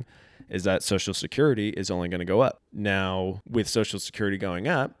retiring is that Social Security is only going to go up. Now, with Social Security going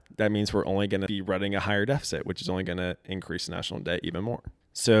up, that means we're only going to be running a higher deficit, which is only going to increase national debt even more.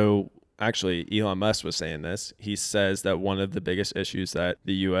 So actually, Elon Musk was saying this. He says that one of the biggest issues that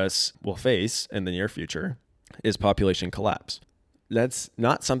the U.S. will face in the near future is population collapse. That's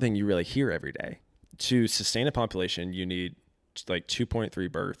not something you really hear every day. To sustain a population, you need like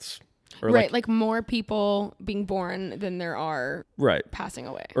 2.3 births. Or like more people being born than there are passing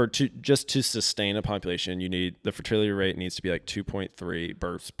away. Or to sustain a population, you need, the fertility rate needs to be like 2.3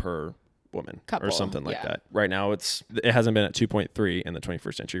 births per woman. Couple, or something like that. Right now it hasn't been at 2.3 in the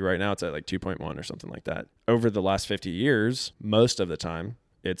 21st century. Right now it's at like 2.1 or something like that. Over the last 50 years, most of the time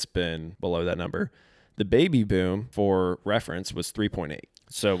it's been below that number. The baby boom, for reference, was 3.8.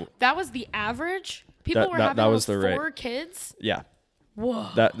 So that was the average? People were having almost 4 kids? Yeah. Whoa.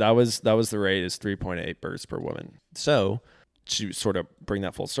 That was the rate, is 3.8 births per woman. So to sort of bring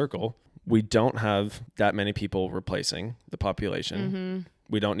that full circle, we don't have that many people replacing the population.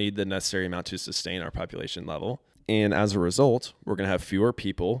 We don't need the necessary amount to sustain our population level. And as a result, we're going to have fewer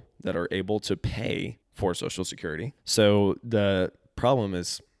people that are able to pay for Social Security. So the problem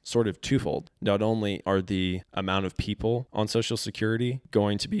is sort of twofold. Not only are the amount of people on Social Security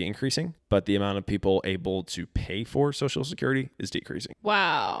going to be increasing, but the amount of people able to pay for Social Security is decreasing.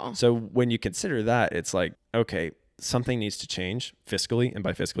 Wow. So when you consider that, it's like, okay, something needs to change fiscally. And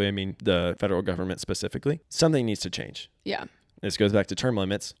by fiscally, I mean the federal government specifically. Something needs to change. Yeah. This goes back to term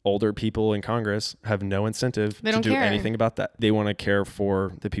limits. Older people in Congress have no incentive to do care. anything about that. They want to care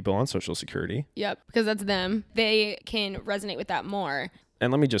for the people on Social Security. Yep, because that's them. They can resonate with that more.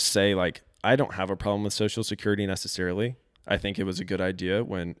 And let me just say, I don't have a problem with Social Security necessarily. I think it was a good idea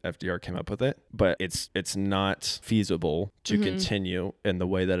when FDR came up with it, but it's not feasible to continue in the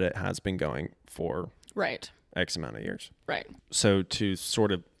way that it has been going for X amount of years. Right. So to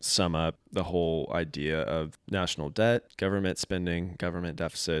sort of sum up the whole idea of national debt, government spending, government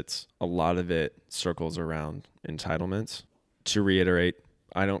deficits, a lot of it circles around entitlements. To reiterate,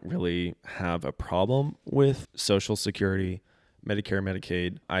 I don't really have a problem with Social Security, Medicare,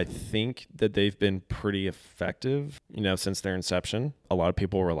 Medicaid. I think that they've been pretty effective, since their inception. A lot of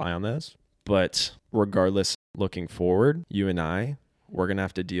people rely on those. But regardless, looking forward, you and I, we're going to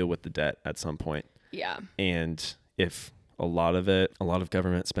have to deal with the debt at some point. Yeah. And if a lot of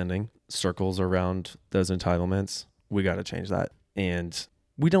government spending circles around those entitlements, we got to change that. And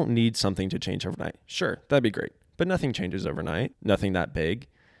we don't need something to change overnight. Sure, that'd be great. But nothing changes overnight, nothing that big.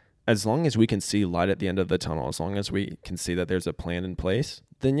 As long as we can see light at the end of the tunnel, as long as we can see that there's a plan in place,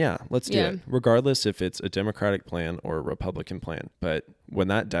 then yeah, let's do it. Regardless if it's a Democratic plan or a Republican plan. But when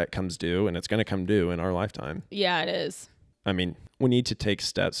that debt comes due, and it's going to come due in our lifetime. Yeah, it is. I mean, we need to take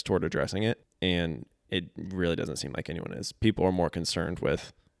steps toward addressing it. And it really doesn't seem like anyone is. People are more concerned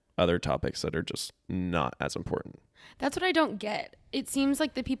with other topics that are just not as important. That's what I don't get. It seems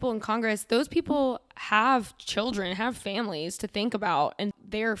like the people in Congress, those people have children, have families to think about and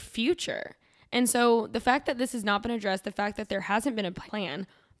their future. And so the fact that this has not been addressed, the fact that there hasn't been a plan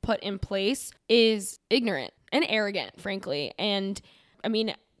put in place is ignorant and arrogant, frankly. And I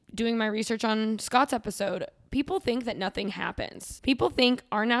mean, doing my research on Scott's episode, people think that nothing happens. People think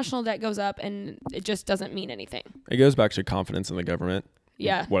our national debt goes up and it just doesn't mean anything. It goes back to confidence in the government.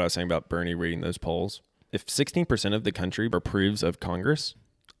 Yeah. What I was saying about Bernie reading those polls. If 16% of the country approves of Congress,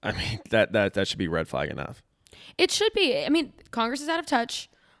 I mean, that should be red flag enough. It should be. I mean, Congress is out of touch.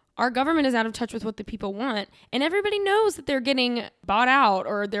 Our government is out of touch with what the people want. And everybody knows that they're getting bought out,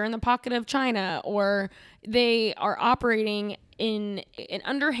 or they're in the pocket of China, or they are operating in an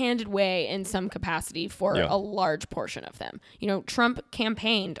underhanded way in some capacity for a large portion of them. Trump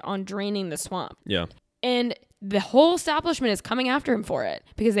campaigned on draining the swamp. Yeah. And the whole establishment is coming after him for it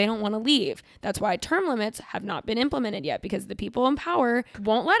because they don't want to leave. That's why term limits have not been implemented yet, because the people in power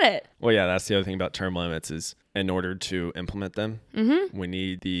won't let it. Well, yeah, that's the other thing about term limits is in order to implement them, we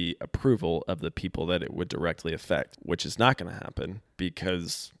need the approval of the people that it would directly affect, which is not going to happen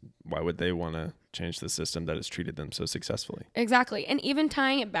because why would they want to change the system that has treated them so successfully? Exactly. And even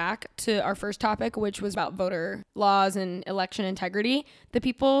tying it back to our first topic, which was about voter laws and election integrity, the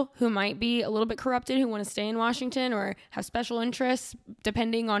people who might be a little bit corrupted, who want to stay in Washington or have special interests,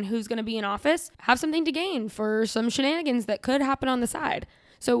 depending on who's going to be in office, have something to gain for some shenanigans that could happen on the side.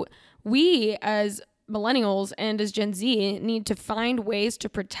 So we as millennials and as Gen Z need to find ways to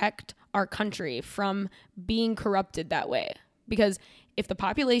protect our country from being corrupted that way. Because if the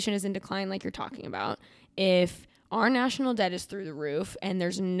population is in decline, like you're talking about, if our national debt is through the roof and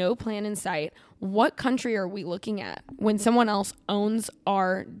there's no plan in sight, what country are we looking at when someone else owns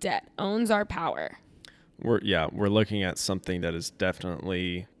our debt, owns our power? We're looking at something that is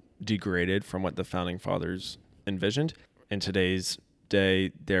definitely degraded from what the founding fathers envisioned. In today's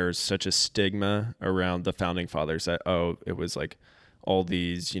day, there's such a stigma around the founding fathers that, it was like all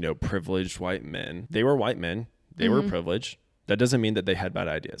these, privileged white men. They were white men. They were privileged. That doesn't mean that they had bad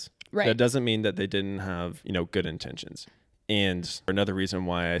ideas. Right. That doesn't mean that they didn't have, good intentions. And another reason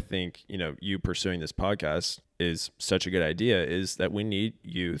why I think, you pursuing this podcast is such a good idea is that we need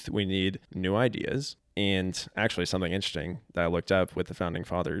youth. We need new ideas. And actually something interesting that I looked up with the founding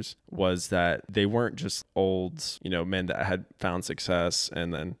fathers was that they weren't just old, men that had found success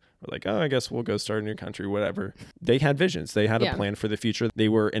and then were like, I guess we'll go start a new country, whatever. They had visions. They had a plan for the future. They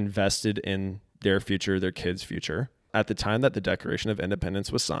were invested in their future, their kids' future. At the time that the Declaration of Independence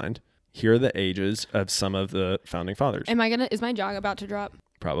was signed, here are the ages of some of the founding fathers. Is my jaw about to drop?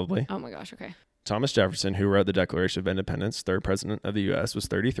 Probably. Oh my gosh, okay. Thomas Jefferson, who wrote the Declaration of Independence, third president of the U.S., was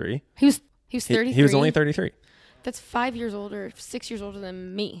 33. He was 33? He was only 33. That's 5 years older, 6 years older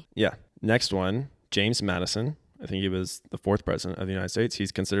than me. Yeah. Next one, James Madison. I think he was the fourth president of the United States.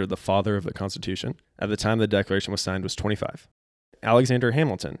 He's considered the father of the Constitution. At the time the Declaration was signed, was 25. Alexander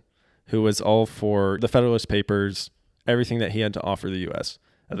Hamilton, who was all for the Federalist Papers, everything that he had to offer the U.S.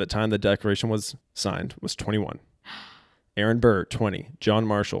 At the time the Declaration was signed, was 21. Aaron Burr, 20. John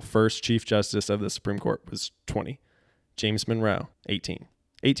Marshall, first Chief Justice of the Supreme Court, was 20. James Monroe, 18.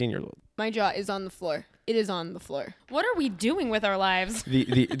 18 years old. My jaw is on the floor. It is on the floor. What are we doing with our lives?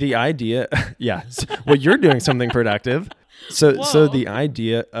 The idea, well, you're doing something productive. So the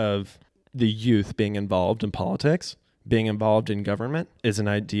idea of the youth being involved in politics, being involved in government, is an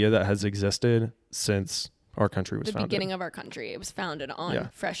idea that has existed since our country was founded. The beginning of our country. It was founded on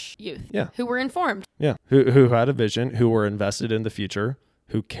fresh youth who were informed. Yeah, who had a vision, who were invested in the future,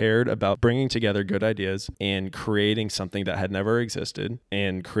 who cared about bringing together good ideas and creating something that had never existed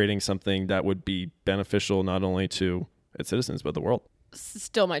and creating something that would be beneficial not only to its citizens, but the world.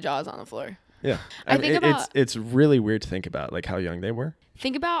 Still my jaw's on the floor. Yeah. I think about it's really weird to think about like how young they were.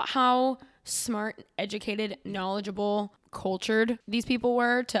 Think about how smart, educated, knowledgeable, cultured these people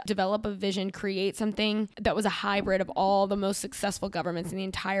were to develop a vision, create something that was a hybrid of all the most successful governments in the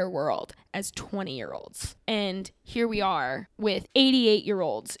entire world as 20-year-olds. And here we are with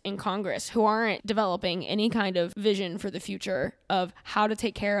 88-year-olds in Congress who aren't developing any kind of vision for the future of how to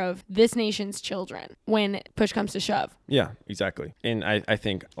take care of this nation's children when push comes to shove. Yeah, exactly. And I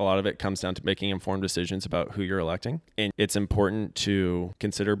think a lot of it comes down to making informed decisions about who you're electing. And it's important to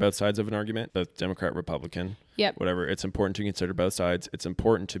consider both sides of an argument, both Democrat, Republican, whatever. It's important to consider both sides. It's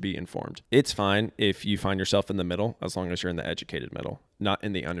important to be informed. It's fine if you find yourself in the middle, as long as you're in the educated middle, not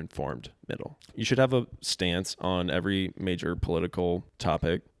in the uninformed middle. You should have a stance on every major political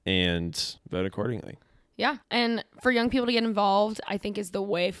topic and vote accordingly. Yeah. And for young people to get involved, I think is the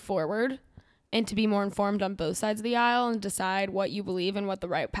way forward, and to be more informed on both sides of the aisle and decide what you believe and what the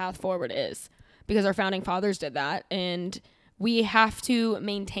right path forward is. Because our founding fathers did that, and we have to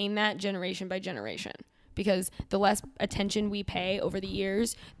maintain that generation by generation. Because the less attention we pay over the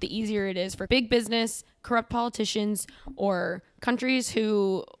years, the easier it is for big business, corrupt politicians, or countries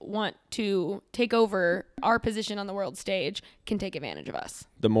who want to take over our position on the world stage can take advantage of us.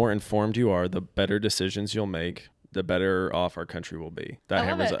 The more informed you are, the better decisions you'll make, the better off our country will be. That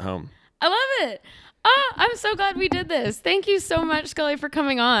hammers at home. I love it. Oh, I'm so glad we did this. Thank you so much, Scully, for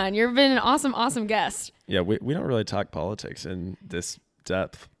coming on. You've been an awesome, awesome guest. Yeah, we don't really talk politics in this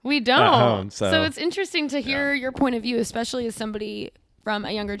depth. We don't. At home, so it's interesting to hear your point of view, especially as somebody from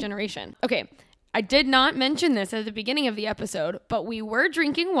a younger generation. Okay, I did not mention this at the beginning of the episode, but we were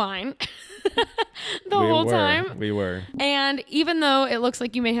drinking wine the whole time. We were. And even though it looks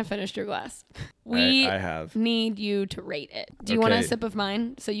like you may have finished your glass, we I have. need you to rate it. Do you want a sip of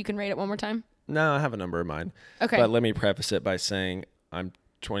mine so you can rate it one more time? No, I have a number of mine. Okay. But let me preface it by saying I'm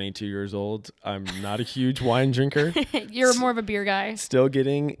 22 years old. I'm not a huge wine drinker. You're more of a beer guy. Still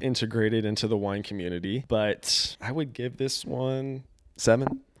getting integrated into the wine community, but I would give this one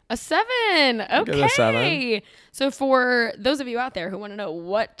 7. A 7. Okay. A 7. So for those of you out there who want to know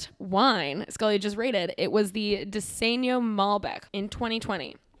what wine Scully just rated, it was the Diseño Malbec in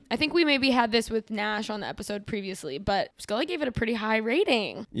 2020. I think we maybe had this with Nash on the episode previously, but Scully gave it a pretty high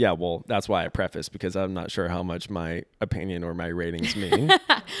rating. Yeah, well, that's why I preface, because I'm not sure how much my opinion or my ratings mean.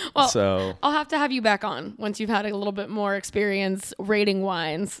 Well, so I'll have to have you back on once you've had a little bit more experience rating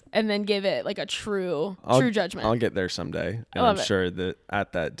wines, and then give it like a true judgment. I'll get there someday. And I'm sure that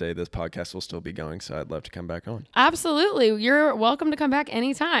at that day, this podcast will still be going. So I'd love to come back on. Absolutely. You're welcome to come back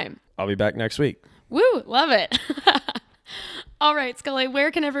anytime. I'll be back next week. Woo. Love it. All right, Scully, where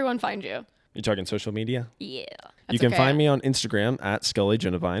can everyone find you? You talking social media? Yeah. You can find me on Instagram at Scully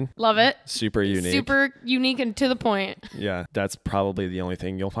Jenevein. Love it. Super unique. Super unique and to the point. Yeah, that's probably the only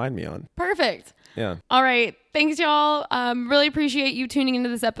thing you'll find me on. Perfect. Yeah. All right. Thanks, y'all. Really appreciate you tuning into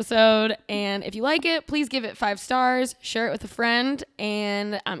this episode. And if you like it, please give it 5 stars, share it with a friend,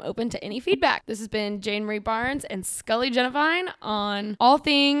 and I'm open to any feedback. This has been Jane Marie Barnes and Scully Jenevein on all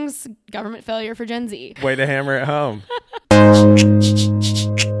things government failure for Gen Z. Way to hammer it home.